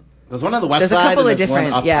different. There's one on the west There's a side couple and of there's one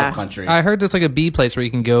different- up yeah. country. I heard there's like a bee place where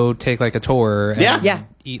you can go take like a tour and Yeah. Yeah.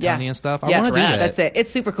 eat yeah. honey and stuff. I Yeah, want to do that. That's it.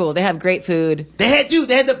 It's super cool. They have great food. They had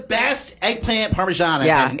the best eggplant parmesan I've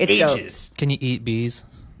Yeah, had in it's dope. ages. Can you eat bees?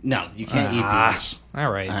 No, you can't eat bees. All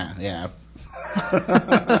right. Yeah.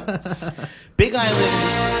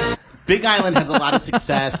 Big Island has a lot of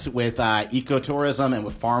success with ecotourism and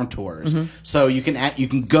with farm tours. Mm-hmm. So you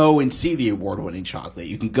can go and see the award-winning chocolate.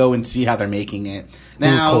 You can go and see how they're making it.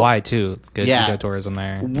 Now, Ooh, Kauai too. Good Yeah. ecotourism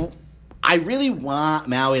there. I really want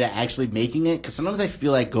Maui to actually making it because sometimes I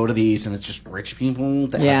feel like go to these and it's just rich people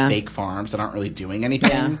that Yeah. have fake farms that aren't really doing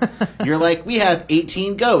anything. You're like, we have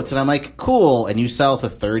 18 goats, and I'm like, cool. And you sell to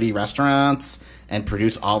 30 restaurants and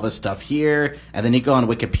produce all this stuff here, and then you go on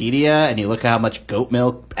Wikipedia and you look at how much goat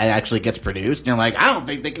milk actually gets produced, and you're like, I don't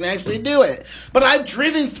think they can actually do it. But I've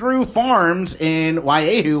driven through farms in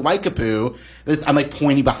Waiahu, Waikapu. I'm like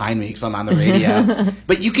pointing behind me because I'm on the radio.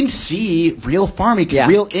 But you can see real farming, Yeah.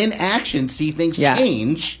 real in action, see things Yeah.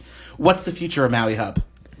 change. What's the future of Maui Hub?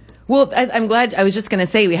 Well, I'm glad. I was just going to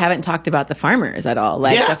say we haven't talked about the farmers at all.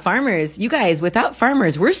 Like Yeah. the farmers, you guys, without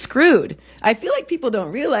farmers, we're screwed. I feel like people don't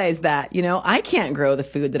realize that. You know, I can't grow the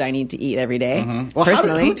food that I need to eat every day, Well,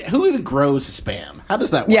 personally. who even grows spam? How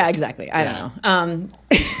does that work? Yeah, exactly. I don't know.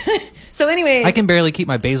 So anyway, I can barely keep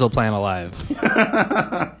my basil plant alive.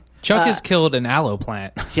 Chuck has killed an aloe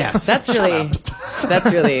plant. Yes. That's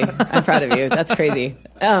really, I'm proud of you. That's crazy.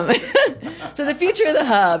 So the future of the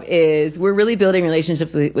hub is we're really building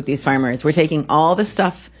relationships with these farmers. We're taking all the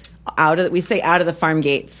stuff out of the farm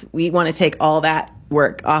gates. We want to take all that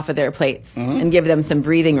work off of their plates and give them some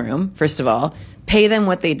breathing room, first of all, pay them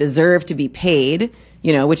what they deserve to be paid,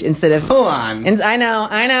 you know, which instead of, Hold on. and I know. All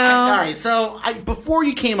right, so before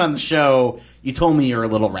you came on the show, you told me you're a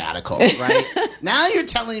little radical, right? Now you're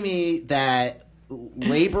telling me that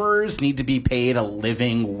laborers need to be paid a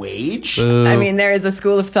living wage, Boo. I mean, there is a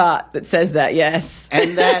school of thought that says that, yes.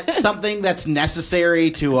 and that something that's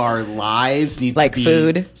necessary to our lives needs Like to be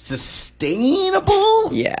food?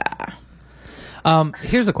 sustainable. Yeah.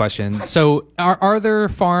 Here's a question. So, are there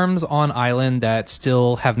farms on island that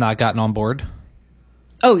still have not gotten on board?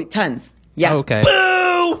 Oh, tons. Yeah. Okay.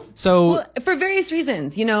 Boo! So, Well, for various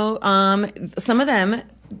reasons, you know, some of them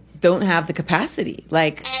don't have the capacity.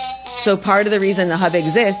 Like, so part of the reason the hub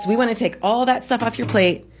exists, we want to take all that stuff off your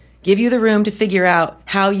plate, give you the room to figure out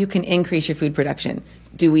how you can increase your food production.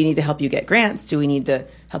 Do we need to help you get grants? Do we need to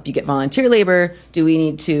help you get volunteer labor? Do we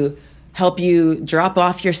need to help you drop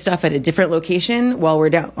off your stuff at a different location while we're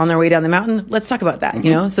down on our way down the mountain? Let's talk about that.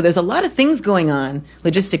 You know, so there's a lot of things going on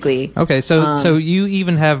logistically. okay, so you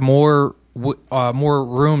even have more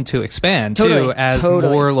room to expand too Totally, as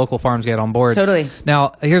totally. more local farms get on board. Totally.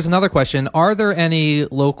 Now, here's another question: are there any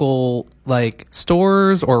local like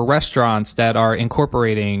stores or restaurants that are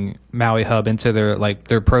incorporating Maui Hub into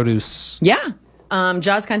their produce? Yeah.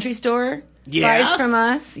 Jaws Country Store. Yeah? Buys from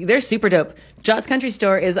us. They're super dope. Jott's Country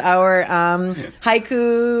Store is our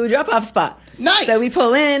haiku drop-off spot. Nice. So we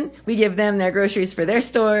pull in, we give them their groceries for their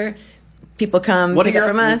store. People come pick up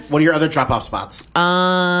from us. What are your other drop-off spots?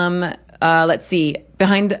 Let's see.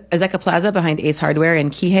 Behind Azeka Plaza, behind Ace Hardware in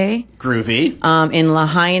Kihei. Groovy. In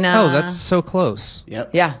Lahaina. Oh, that's so close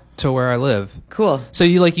Yep. Yeah. to where I live. Cool. So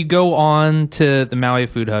you go on to the Maui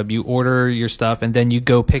Food Hub, you order your stuff, and then you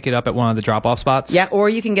go pick it up at one of the drop-off spots? Yeah, or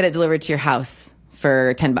you can get it delivered to your house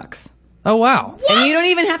for $10. Oh, wow. And you don't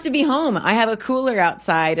even have to be home. I have a cooler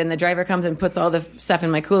outside, and the driver comes and puts all the stuff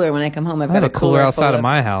in my cooler when I come home. I've I got have a cooler outside of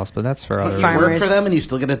my house, but that's for other You Farmers. work for them and you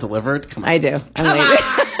still get it delivered? Come on. I do. I'm late.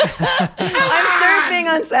 I'm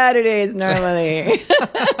surfing on Saturdays normally.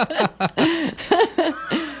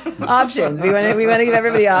 Options. We want to give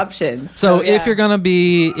everybody options. So yeah. if you're gonna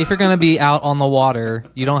be out on the water,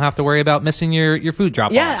 you don't have to worry about missing your food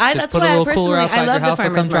drop off. Yeah, Just that's put why a I little cooler personally outside I love your the house. They'll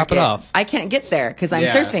farmers come drop market. it off. I can't get there because I'm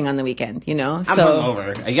Yeah. surfing on the weekend. I'm So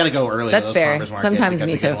hungover. You got to go early. That's to those fair. farmers markets. Sometimes You got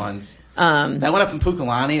me the good too. Ones. That one up in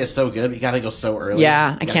Pukalani is so good. But you got to go so early. Yeah,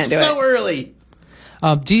 I You gotta can't go do so it. early.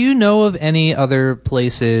 Do you know of any other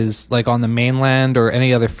places like on the mainland or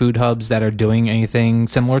any other food hubs that are doing anything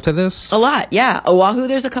similar to this? a lot. Yeah, Oahu.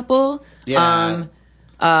 There's a couple. Yeah.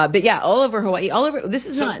 But yeah, all over Hawaii. All over. This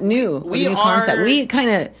is not new. we a new are- concept. We kind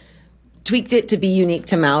of tweaked it to be unique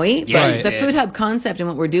to Maui. Yeah, But you the did. food hub concept and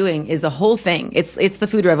what we're doing is the whole thing. It's the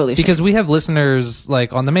food revolution. Because we have listeners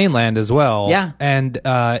like on the mainland as well, Yeah. and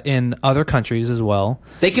in other countries as well.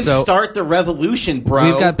 They can So start the revolution,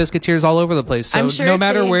 bro. We've got biscuiteers all over the place. So I'm sure no if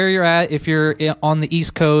matter they- where you're at, if you're on the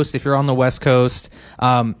East Coast, if you're on the West Coast,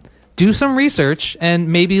 do some research and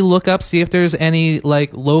maybe look up, see if there's any like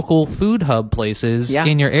local food hub places Yeah.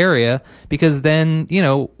 in your area, because then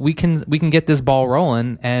we can get this ball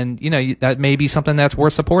rolling, and that may be something that's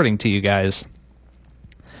worth supporting to you guys.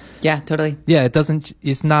 yeah, totally. Yeah, this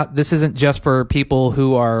isn't just for people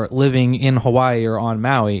who are living in Hawaii or on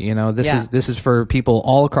Maui. This is for people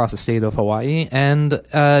all across the state of Hawaii, and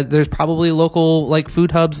there's probably local like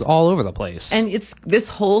food hubs all over the place. And this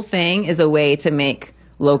whole thing is a way to make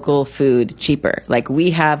local food cheaper. Like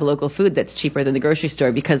we have local food that's cheaper than the grocery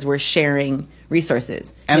store because we're sharing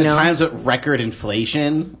resources. And you at know? times of record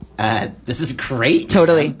inflation, this is great.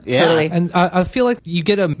 Totally, man. Yeah. totally. And I feel like you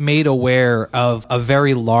get made aware of a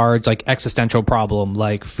very large, like, existential problem,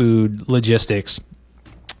 like food logistics.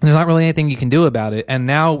 There's not really anything you can do about it. And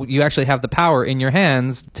now you actually have the power in your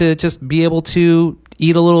hands to just be able to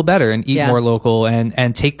eat a little better and eat Yeah. more local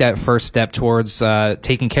and take that first step towards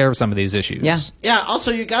taking care of some of these issues. Yeah. Yeah,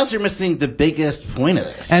 also, you guys are missing the biggest point of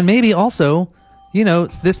this. And maybe also,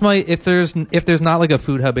 this might, if there's not like a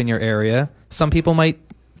food hub in your area, some people might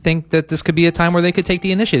think that this could be a time where they could take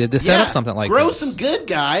the initiative to set up something like grow this. some good,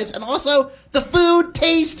 guys. And also, the food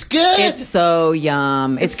tastes good. It's so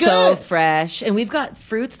yum. It's good. so fresh. And we've got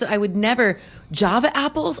fruits that I would never. Java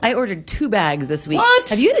apples. I ordered 2 bags this week. What?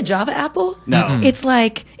 Have you had a Java apple? No. Mm-mm. It's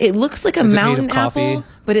like, it looks like a Is it made of mountain coffee? apple,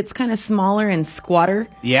 but it's kind of smaller and squatter.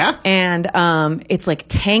 Yeah? And it's like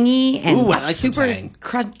tangy and Ooh, I like some super tang.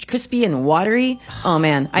 crispy and watery. Oh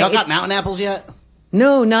man. Y'all got mountain apples yet?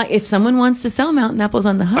 No, not if someone wants to sell mountain apples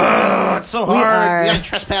on the hub. Oh, it's so hard. are- We gotta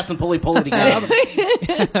trespass and pulley to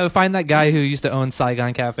get them. Find that guy who used to own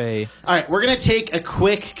Saigon Cafe. All right, we're going to take a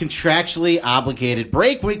quick contractually obligated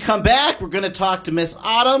break. When we come back, we're going to talk to Miss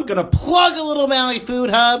Autumn, going to plug a little Maui Food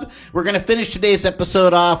Hub. We're going to finish today's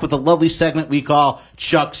episode off with a lovely segment we call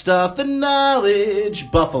Chuck Stuff the Knowledge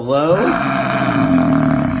Buffalo.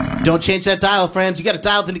 Don't change that dial, friends. You got it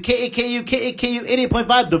dialed into KAKU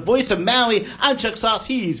 88.5, the voice of Maui. I'm Chuck Sauce.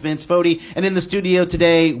 He's Vince Fodi. And in the studio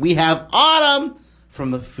today, we have Autumn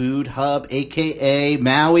from the Food Hub, a.k.a.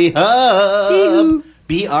 Maui Hub.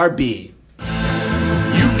 BRB.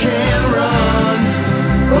 You can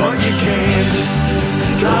run, but you can't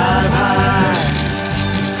drive high.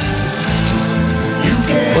 You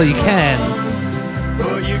can Well, you can.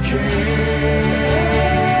 but you can't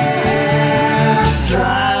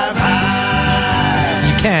drive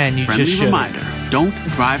high. You can. You Friendly just should. reminder, don't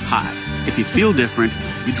drive high. If you feel different,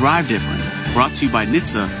 you drive different. Brought to you by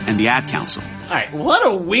NHTSA and the Ad Council. All right, what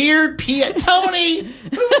a weird Tony,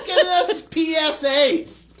 who's giving us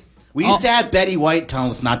PSAs? We used to have Betty White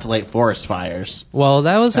telling us not to light forest fires. Well,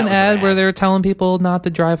 that was an was an ad where ad. they were telling people not to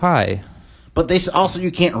drive high. But they also,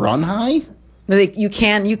 you can't run high? Like you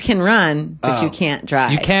can run, but you can't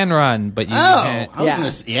drive. You can run, but you Oh, can't. I was Yeah.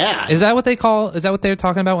 going to yeah. Is that what they call? Is that what they're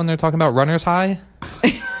talking about when they're talking about runners high?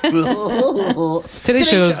 Today's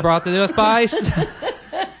show is brought to us by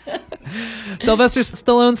Sylvester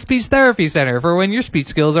Stallone's Speech Therapy Center for when your speech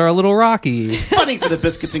skills are a little rocky. Funding for the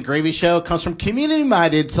Biscuits and Gravy Show comes from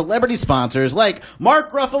community-minded celebrity sponsors like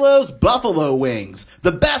Mark Ruffalo's Buffalo Wings,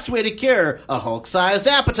 the best way to cure a Hulk-sized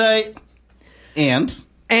appetite.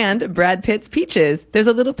 And Brad Pitt's Peaches. There's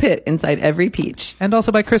a little pit inside every peach. And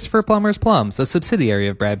also by Christopher Plummer's Plums, a subsidiary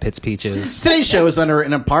of Brad Pitt's Peaches. Today's show is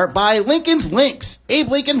underwritten in part by Lincoln's Links. Abe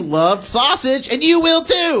Lincoln loved sausage, and you will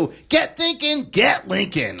too. Get thinking, get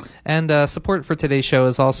Lincoln. And support for today's show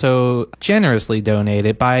is also generously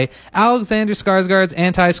donated by Alexander Skarsgård's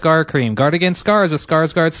Anti-Scar Cream. Guard against scars with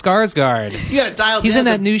Skarsgård Skarsgård. You gotta dial He's down in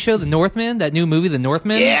that new show, The Northman, that new movie, The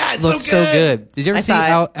Northman. Yeah, it's looks so good. Did you ever I see saw it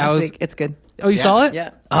last Alex? week. It's good. Oh, you saw it?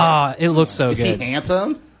 Yeah. Ah, it looks so Is he good.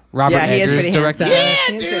 handsome? Robert Yeah, he is Eggers pretty directed.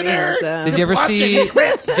 handsome. Yeah, He's dude. pretty handsome. Did you ever Watching see? the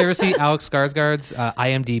script. Did you ever see Alex Skarsgård's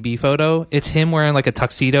IMDb photo? It's him wearing like a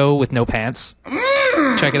tuxedo with no pants.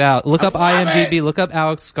 Check it out. Look up love IMDb. it. Look up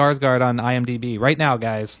Alex Skarsgård on IMDb right now,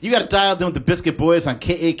 guys. You got to dial in with the Biscuit Boys on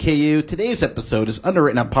KAKU. Today's episode is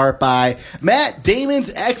underwritten in part by Matt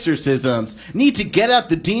Damon's Exorcisms. Need to get out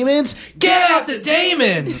the demons? Get out the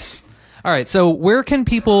demons! All right, so where can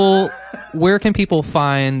people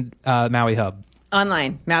find Maui Hub?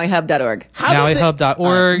 Online, MauiHub.org. How does the-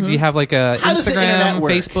 MauiHub.org. Do you have like a How does the internet Instagram,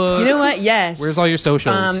 work? Facebook? You know what? Yes. Where's all your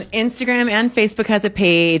socials? Instagram and Facebook has a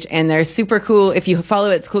page, and they're super cool. If you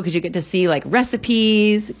follow it, it's cool because you get to see like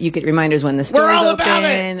recipes. You get reminders when the store's all open. about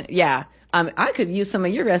it. Yeah. I could use some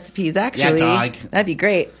of your recipes actually. dog. That'd be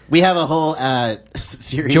great. We have a whole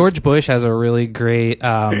series. George Bush has a really great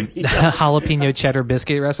jalapeno cheddar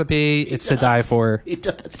biscuit recipe. It's to die for. He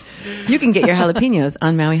does. You can get your jalapenos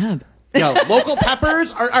on Maui Hub. Yo, local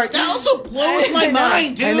peppers are all right. That also blows my I know,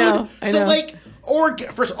 mind, dude. I know. So like,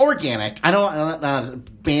 first organic. I don't not a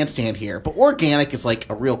bandstand here, but organic is like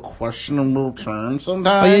a real questionable term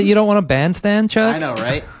sometimes. Oh, yeah, you don't want a bandstand, Chuck? I know,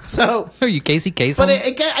 right? So. Are you Casey Kasem? But I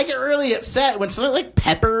get really upset when something like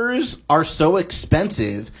peppers are so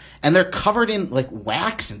expensive and they're covered in like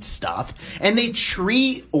wax and stuff, and they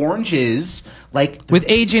treat oranges like with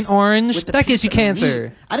Agent Orange, with the that gives you piece of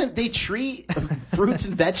cancer. meat. They treat fruits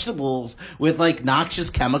and vegetables with like noxious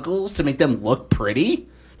chemicals to make them look pretty.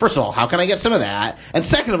 First of all, how can I get some of that? And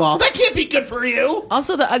second of all, that can't be good for you.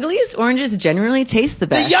 Also, the ugliest oranges generally taste the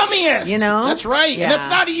The best. yummiest. You know? That's right. Yeah. And that's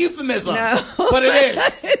not a euphemism. No. But it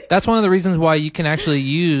is. That's one of the reasons why you can actually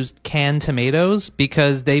use canned tomatoes,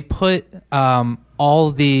 because they put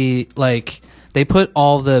all the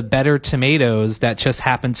better tomatoes that just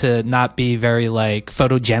happen to not be very like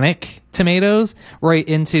photogenic tomatoes right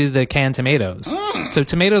into the canned tomatoes. So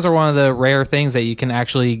tomatoes are one of the rare things that you can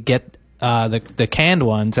actually get the canned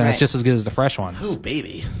ones, and it's Right. just as good as the fresh ones. Oh,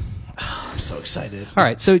 baby. I'm so excited. All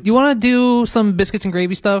right, so you want to do some biscuits and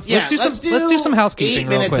gravy stuff? Yeah, let's do some housekeeping 8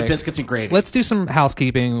 real minutes quick. of biscuits and gravy. Let's do some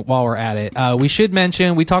housekeeping while we're at it. We should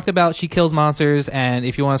mention, we talked about She Kills Monsters, and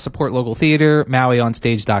if you want to support local theater,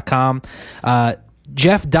 MauiOnStage.com.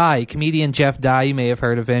 Jeff Dye, comedian Jeff Dye, you may have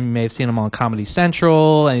heard of him. You may have seen him on Comedy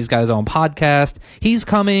Central, and he's got his own podcast. He's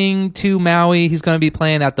coming to Maui. He's going to be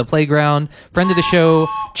playing at the Playground. Friend of the show,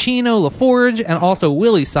 Chino LaForge, and also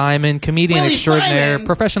Willie Simon, comedian Willie extraordinaire, Simon!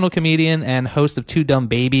 professional comedian, and host of Two Dumb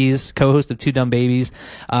Babies, co-host of Two Dumb Babies,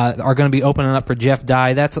 are going to be opening up for Jeff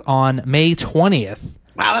Dye. That's on May 20th.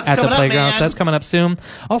 Wow, that's At the coming up, Playground, man. so that's coming up soon.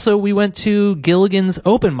 Also, we went to Gilligan's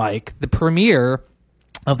Open Mic, the premiere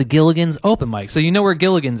of the Gilligan's Open Mic. So you know where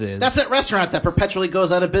Gilligan's is. That's that restaurant that perpetually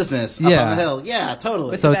goes out of business up Yeah. on the hill. Yeah,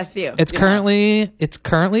 totally. With so the it's, best view. it's Yeah.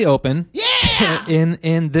 currently open. Yeah!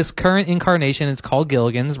 in this current incarnation, it's called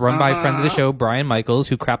Gilligan's, run by a friend of the show, Brian Michaels,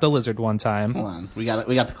 who crapped a lizard one time. Hold on. We got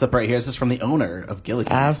the clip right here. This is from the owner of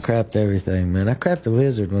Gilligan's. I've crapped everything, man. I crapped a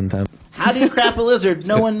lizard one time. How do you crap a lizard?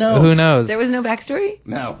 No one knows. Who knows? There was no backstory?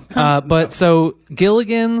 No. But so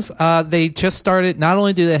Gilligan's, they just started. Not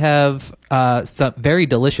only do they have some very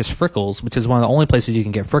delicious frickles, which is one of the only places you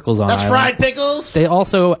can get frickles on. That's Island. fried pickles. They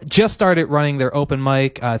also just started running their open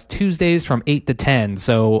mic Tuesdays from 8 to 10.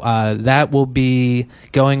 So that will be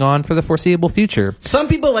going on for the foreseeable future. Some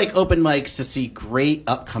people like open mics to see great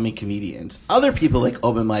upcoming comedians. Other people like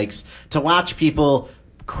open mics to watch people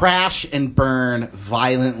crash and burn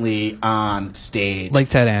violently on stage. Like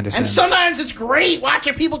Ted Anderson. And sometimes it's great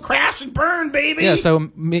watching people crash and burn, baby. Yeah, so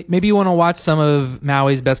maybe you want to watch some of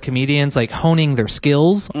Maui's best comedians like honing their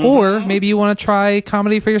skills, or maybe you want to try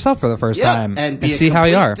comedy for yourself for the first Yep, time and be a see how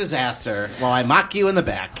you complete are. disaster while I mock you in the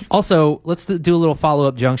back. Also, let's do a little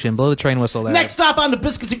follow-up junction. Blow the train whistle there. Next stop on the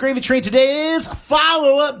Biscuits and Gravy train today is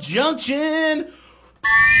Follow-Up Junction.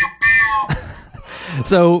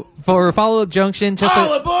 So for follow-up junction, just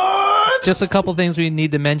All aboard! Just a couple things we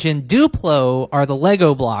need to mention. Duplo are the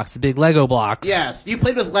Lego blocks, the big Lego blocks. Yes, you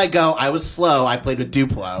played with Lego. I was slow. I played with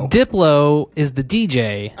Duplo. Diplo is the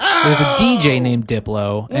DJ. There's a DJ named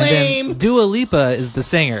Diplo. And Lame. then Dua Lipa is the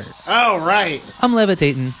singer. Oh, right. I'm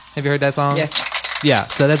Levitating. Have you heard that song? Yes. Yeah,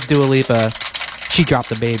 so that's Dua Lipa. She dropped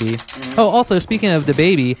the baby. Oh, also, speaking of the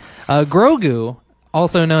baby, Grogu,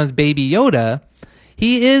 also known as Baby Yoda,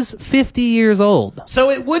 he is 50 years old. So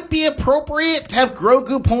it would be appropriate to have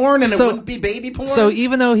Grogu porn and it wouldn't be baby porn? So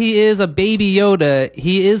even though he is a Baby Yoda,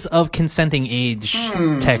 he is of consenting age,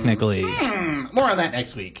 technically. More on that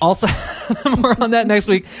next week. Also, more on that next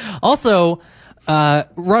week. Also,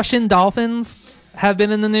 Russian dolphins have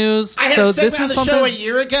been in the news. I had so a segment this on is the something show a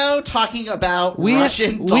year ago talking about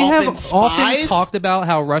Russian we dolphin have spies. often talked about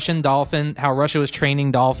how Russia was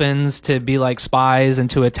training dolphins to be like spies and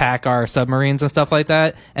to attack our submarines and stuff like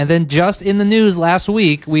that. And then just in the news last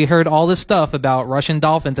week, we heard all this stuff about Russian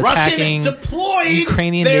dolphins attacking deployed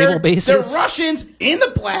Ukrainian their, naval bases. The Russians in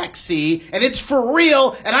the Black Sea, and it's for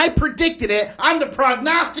real, and I predicted it. I'm the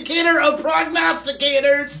prognosticator of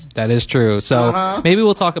prognosticators. That is true. So maybe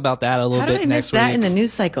we'll talk about that a little How did bit I next miss that week. in the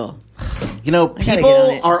news cycle? You know, gotta get on people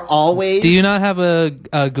it. are always... Do you not have a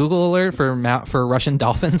Google alert for Russian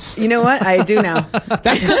dolphins? You know what? I do now.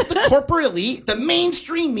 That's because the corporate elite, the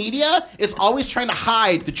mainstream media, is always trying to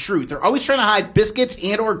hide the truth. They're always trying to hide biscuits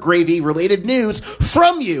and or gravy related news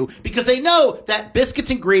from you because they know that biscuits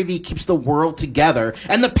and gravy keeps the world together,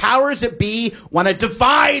 and the powers that be want to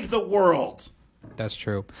divide the world. That's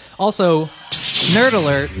true. Also, nerd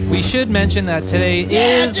alert. We should mention that today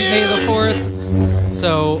is May the 4th.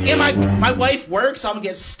 So Yeah, my wife works, so I'm gonna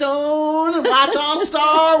get stoned and watch all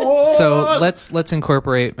Star Wars. So let's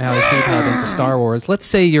incorporate Maui Food Hub into Star Wars. Let's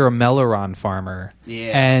say you're a Maileron farmer,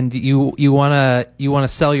 and you wanna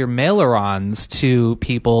sell your Mailerons to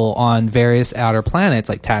people on various outer planets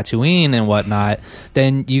like Tatooine and whatnot.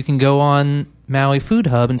 Then you can go on Maui Food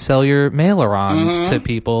Hub and sell your Mailerons to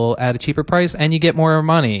people at a cheaper price, and you get more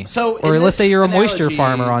money. So or in let's say this you're a moisture analogy-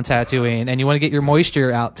 farmer on Tatooine, and you want to get your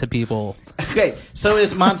moisture out to people. Okay, so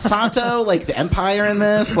is Monsanto like the empire in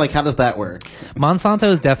this? Like, how does that work? Monsanto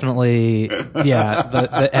is definitely,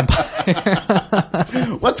 the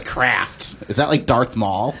empire. What's Kraft? Is that like Darth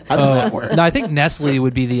Maul? How does that work? No, I think Nestle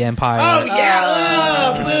would be the empire. Oh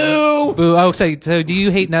yeah, boo! Boo. Oh, so do you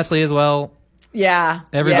hate Nestle as well? Yeah.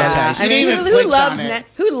 Everybody- Yeah. Okay, she I mean, didn't even who flinch loves on it.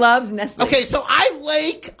 who loves Nestle? Okay, so I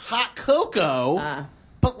like hot cocoa,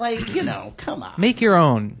 but like come on. Make your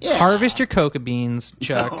own. Yeah. Harvest your coca beans,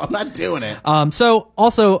 Chuck. No, I'm not doing it. So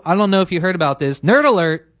also, I don't know if you heard about this. Nerd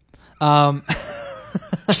alert.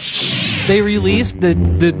 They released the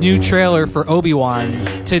new trailer for Obi-Wan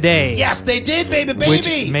today. Yes, they did, baby. Which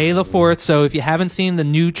May the 4th. So if you haven't seen the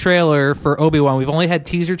new trailer for Obi-Wan, we've only had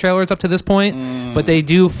teaser trailers up to this point, but they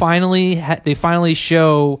do finally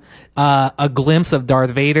show a glimpse of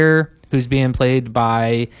Darth Vader, who's being played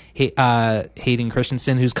by Hayden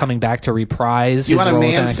Christensen, who's coming back to reprise You his want to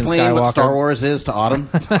role as Anakin mansplain what Skywalker. Star Wars is to Autumn?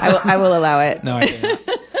 I will allow it. No, I can't.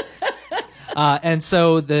 And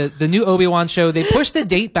so the new Obi-Wan show, they pushed the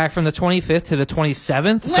date back from the 25th to the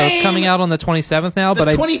 27th, so it's Lame. coming out on the 27th now. The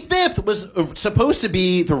But 25th was supposed to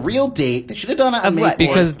be the real date. They should have done it on Of May what? 4th.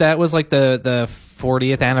 because that was like the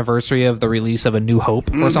 40th anniversary of the release of A New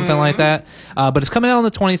Hope or something like that. But it's coming out on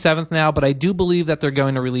the 27th now, but I do believe that they're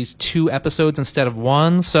going to release 2 episodes instead of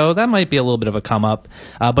 1, so that might be a little bit of a come up.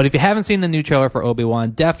 But if you haven't seen the new trailer for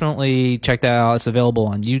Obi-Wan, definitely check that out. It's available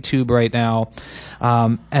on YouTube right now.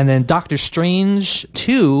 And then Doctor Strange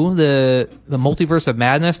 2, the Multiverse of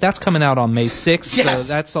Madness, that's coming out on May 6th, so Yes.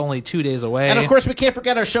 that's only 2 days away. And of course, we can't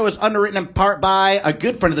forget our show is underwritten in part by a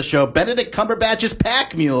good friend of the show, Benedict Cumberbatch's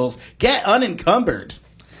Pack Mules. Get unencumbered.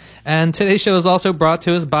 And today's show is also brought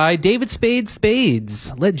to us by David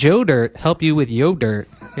Spades. Let Joe Dirt help you with Yo Dirt.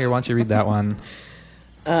 Here, why don't you read that one?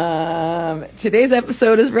 Today's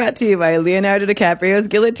episode is brought to you by Leonardo DiCaprio's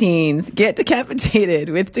Guillotines. Get decapitated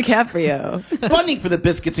with DiCaprio. Funding for the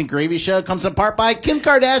Biscuits and Gravy Show comes in part by Kim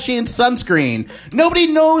Kardashian's sunscreen. Nobody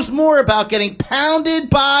knows more about getting pounded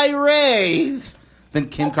by rays than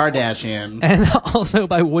Kim Kardashian. And also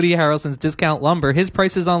by Woody Harrelson's Discount Lumber. His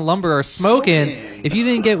prices on lumber are smoking. If you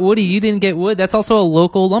didn't get Woody, you didn't get wood. That's also a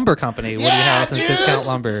local lumber company, Woody Harrelson's dude! Discount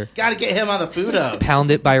Lumber. Gotta get him on the food hub. Pound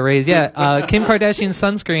it by rays. Yeah, Kim Kardashian's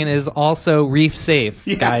sunscreen is also reef safe,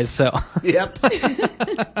 Yes. guys. So Yep.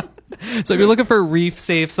 if you're looking for reef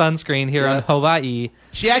safe sunscreen here on Hawaii,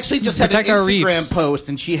 She actually just had an Protect our Instagram reefs. post,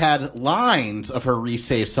 and she had lines of her reef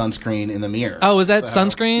safe sunscreen in the mirror. oh, was that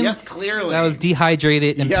sunscreen? Yep, clearly. That was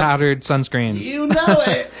dehydrated and Yep. powdered sunscreen. You know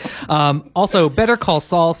it. Also, Better Call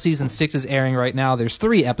Saul season 6 is airing right now. There's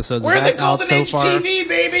 3 episodes We're of that the out golden so age far. TV,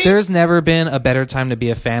 baby. There's never been a better time to be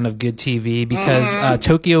a fan of good TV because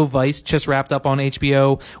Tokyo Vice just wrapped up on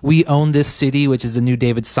HBO. We Own This City, which is the new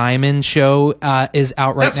David Simon show, is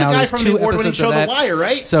out right That's the now. guy There's from the 2 award-winning episodes show of The that. Wire,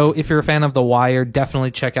 right? So if you're a fan of The Wire,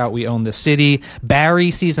 definitely check out We Own This City.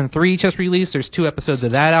 Barry season 3 just released. There's 2 episodes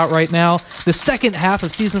of that out right now. The second half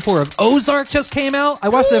of season 4 of Ozark just came out. I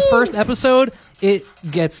watched the first episode. It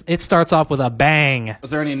starts off with a bang. Was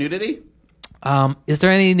there any nudity? Is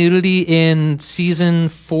there any nudity in season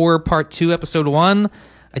 4, part 2, episode 1?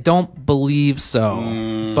 I don't believe so,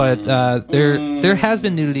 but there has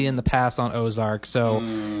been nudity in the past on Ozark, so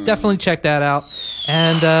definitely check that out.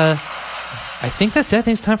 And I think that's it. I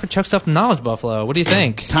think it's time for Chuck Stuff Knowledge Buffalo. What do you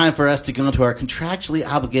think? It's time for us to go into our contractually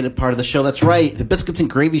obligated part of the show. That's right. The Biscuits and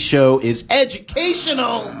Gravy Show is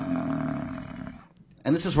educational.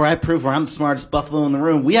 And this is where I prove where I'm the smartest buffalo in the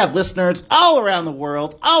room. We have listeners all around the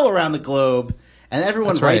world, all around the globe, and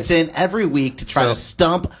everyone That's right. writes in every week to try to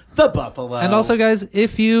stump the buffalo. And also, guys,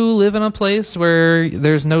 if you live in a place where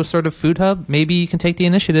there's no sort of food hub, maybe you can take the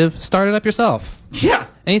initiative, start it up yourself. Yeah.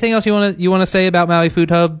 Anything else you want to say about Maui Food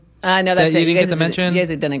Hub? No, that's that it. you You didn't guys, get to mention? you guys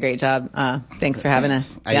have done a great job. Thanks for having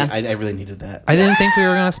us. Yeah. I really needed that. I didn't think we were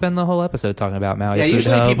going to spend the whole episode talking about Maui Yeah, Food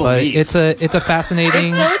usually Hub, people but leave. it's a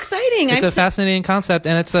fascinating. It's so exciting. It's a fascinating concept,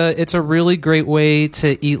 and it's a really great way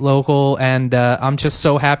to eat local. And I'm just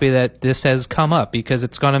so happy that this has come up because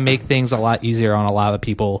it's going to make things a lot easier on a lot of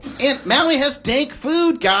people. And Maui has dank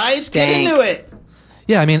food, guys. Get Dank. into it.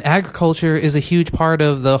 Yeah, I mean, agriculture is a huge part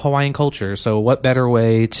of the Hawaiian culture. So, what better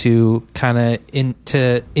way to kind of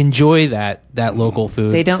to enjoy that local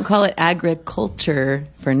food? They don't call it agriculture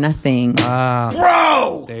for nothing.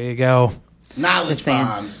 Bro! There you go. Knowledge Just saying.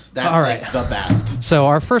 bombs. That's All like right. the best. So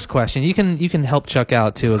our first question, you can help Chuck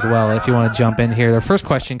out too as well if you want to jump in here. The first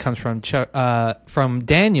question comes from from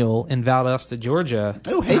Daniel in Valdosta, Georgia.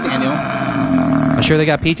 Oh, hey, Daniel. I'm sure they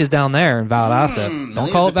got peaches down there in Valdosta.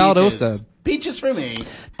 Don't call it Millions of Valdosta. peaches. Peaches for me.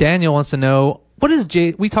 Daniel wants to know, what is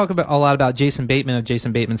we talk about a lot about Jason Bateman of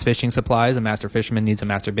Jason Bateman's Fishing Supplies. A master fisherman needs a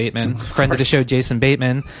master baitman. Friend of the show, Jason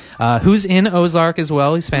Bateman, who's in Ozark as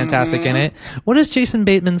well. He's fantastic in it. What is Jason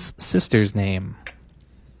Bateman's sister's name?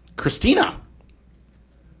 Christina.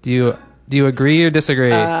 Do you agree or disagree?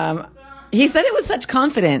 He said it with such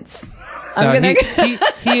confidence. No,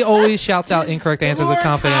 he always shouts out incorrect answers The with more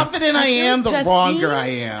confidence. confident I am, the Justine? wronger I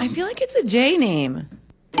am. I feel like it's a J name.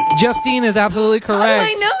 Justine is absolutely correct. How do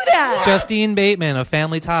I know that? Justine Bateman of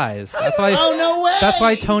Family Ties. That's why. Oh, no way. That's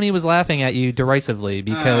why Tony was laughing at you derisively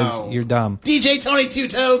because Oh. you're dumb. DJ Tony Two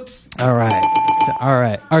Tokes. All right. All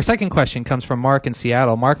right. Our second question comes from Mark in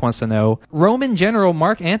Seattle. Mark wants to know, Roman general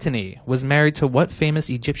Mark Antony was married to what famous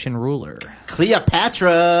Egyptian ruler?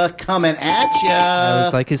 Cleopatra coming at It ya.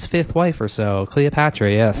 was like his 5th wife or so.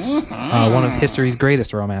 Cleopatra, yes. One of history's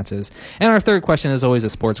greatest romances. And our third question is always a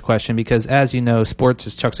sports question because, as you know, sports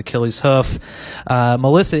is Chuck's Achilles hoof.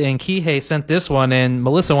 Melissa in Kihei sent this one in.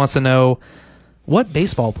 Melissa wants to know, what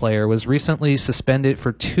baseball player was recently suspended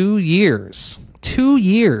for 2 years? 2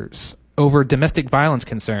 years over domestic violence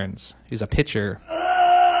concerns. He's a pitcher.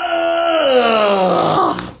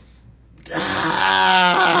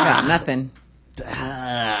 Got nothing.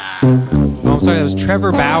 Oh, I'm sorry, that was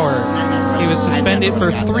Trevor Bauer. He was suspended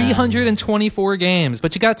for 324 games.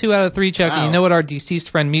 But you got 2 out of 3, Chuck. And you know what our deceased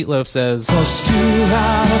friend Meatloaf says? And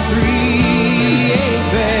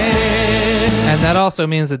that also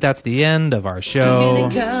means that that's the end of our show.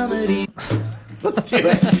 Let's do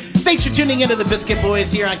it. Thanks for tuning into the Biscuit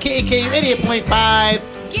Boys here on KAKU 88.5.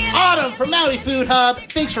 Autumn from Maui Food Hub.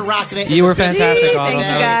 Thanks for rocking it. You were fantastic, Jeez, Autumn. thanks,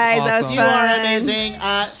 That was guys. That was awesome. You are fun. amazing.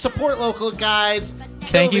 Support local guys.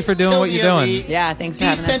 Thank you for doing what you're doing. Yeah, thanks for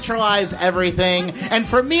having us. Decentralize everything. And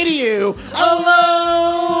from me to you,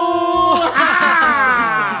 aloha!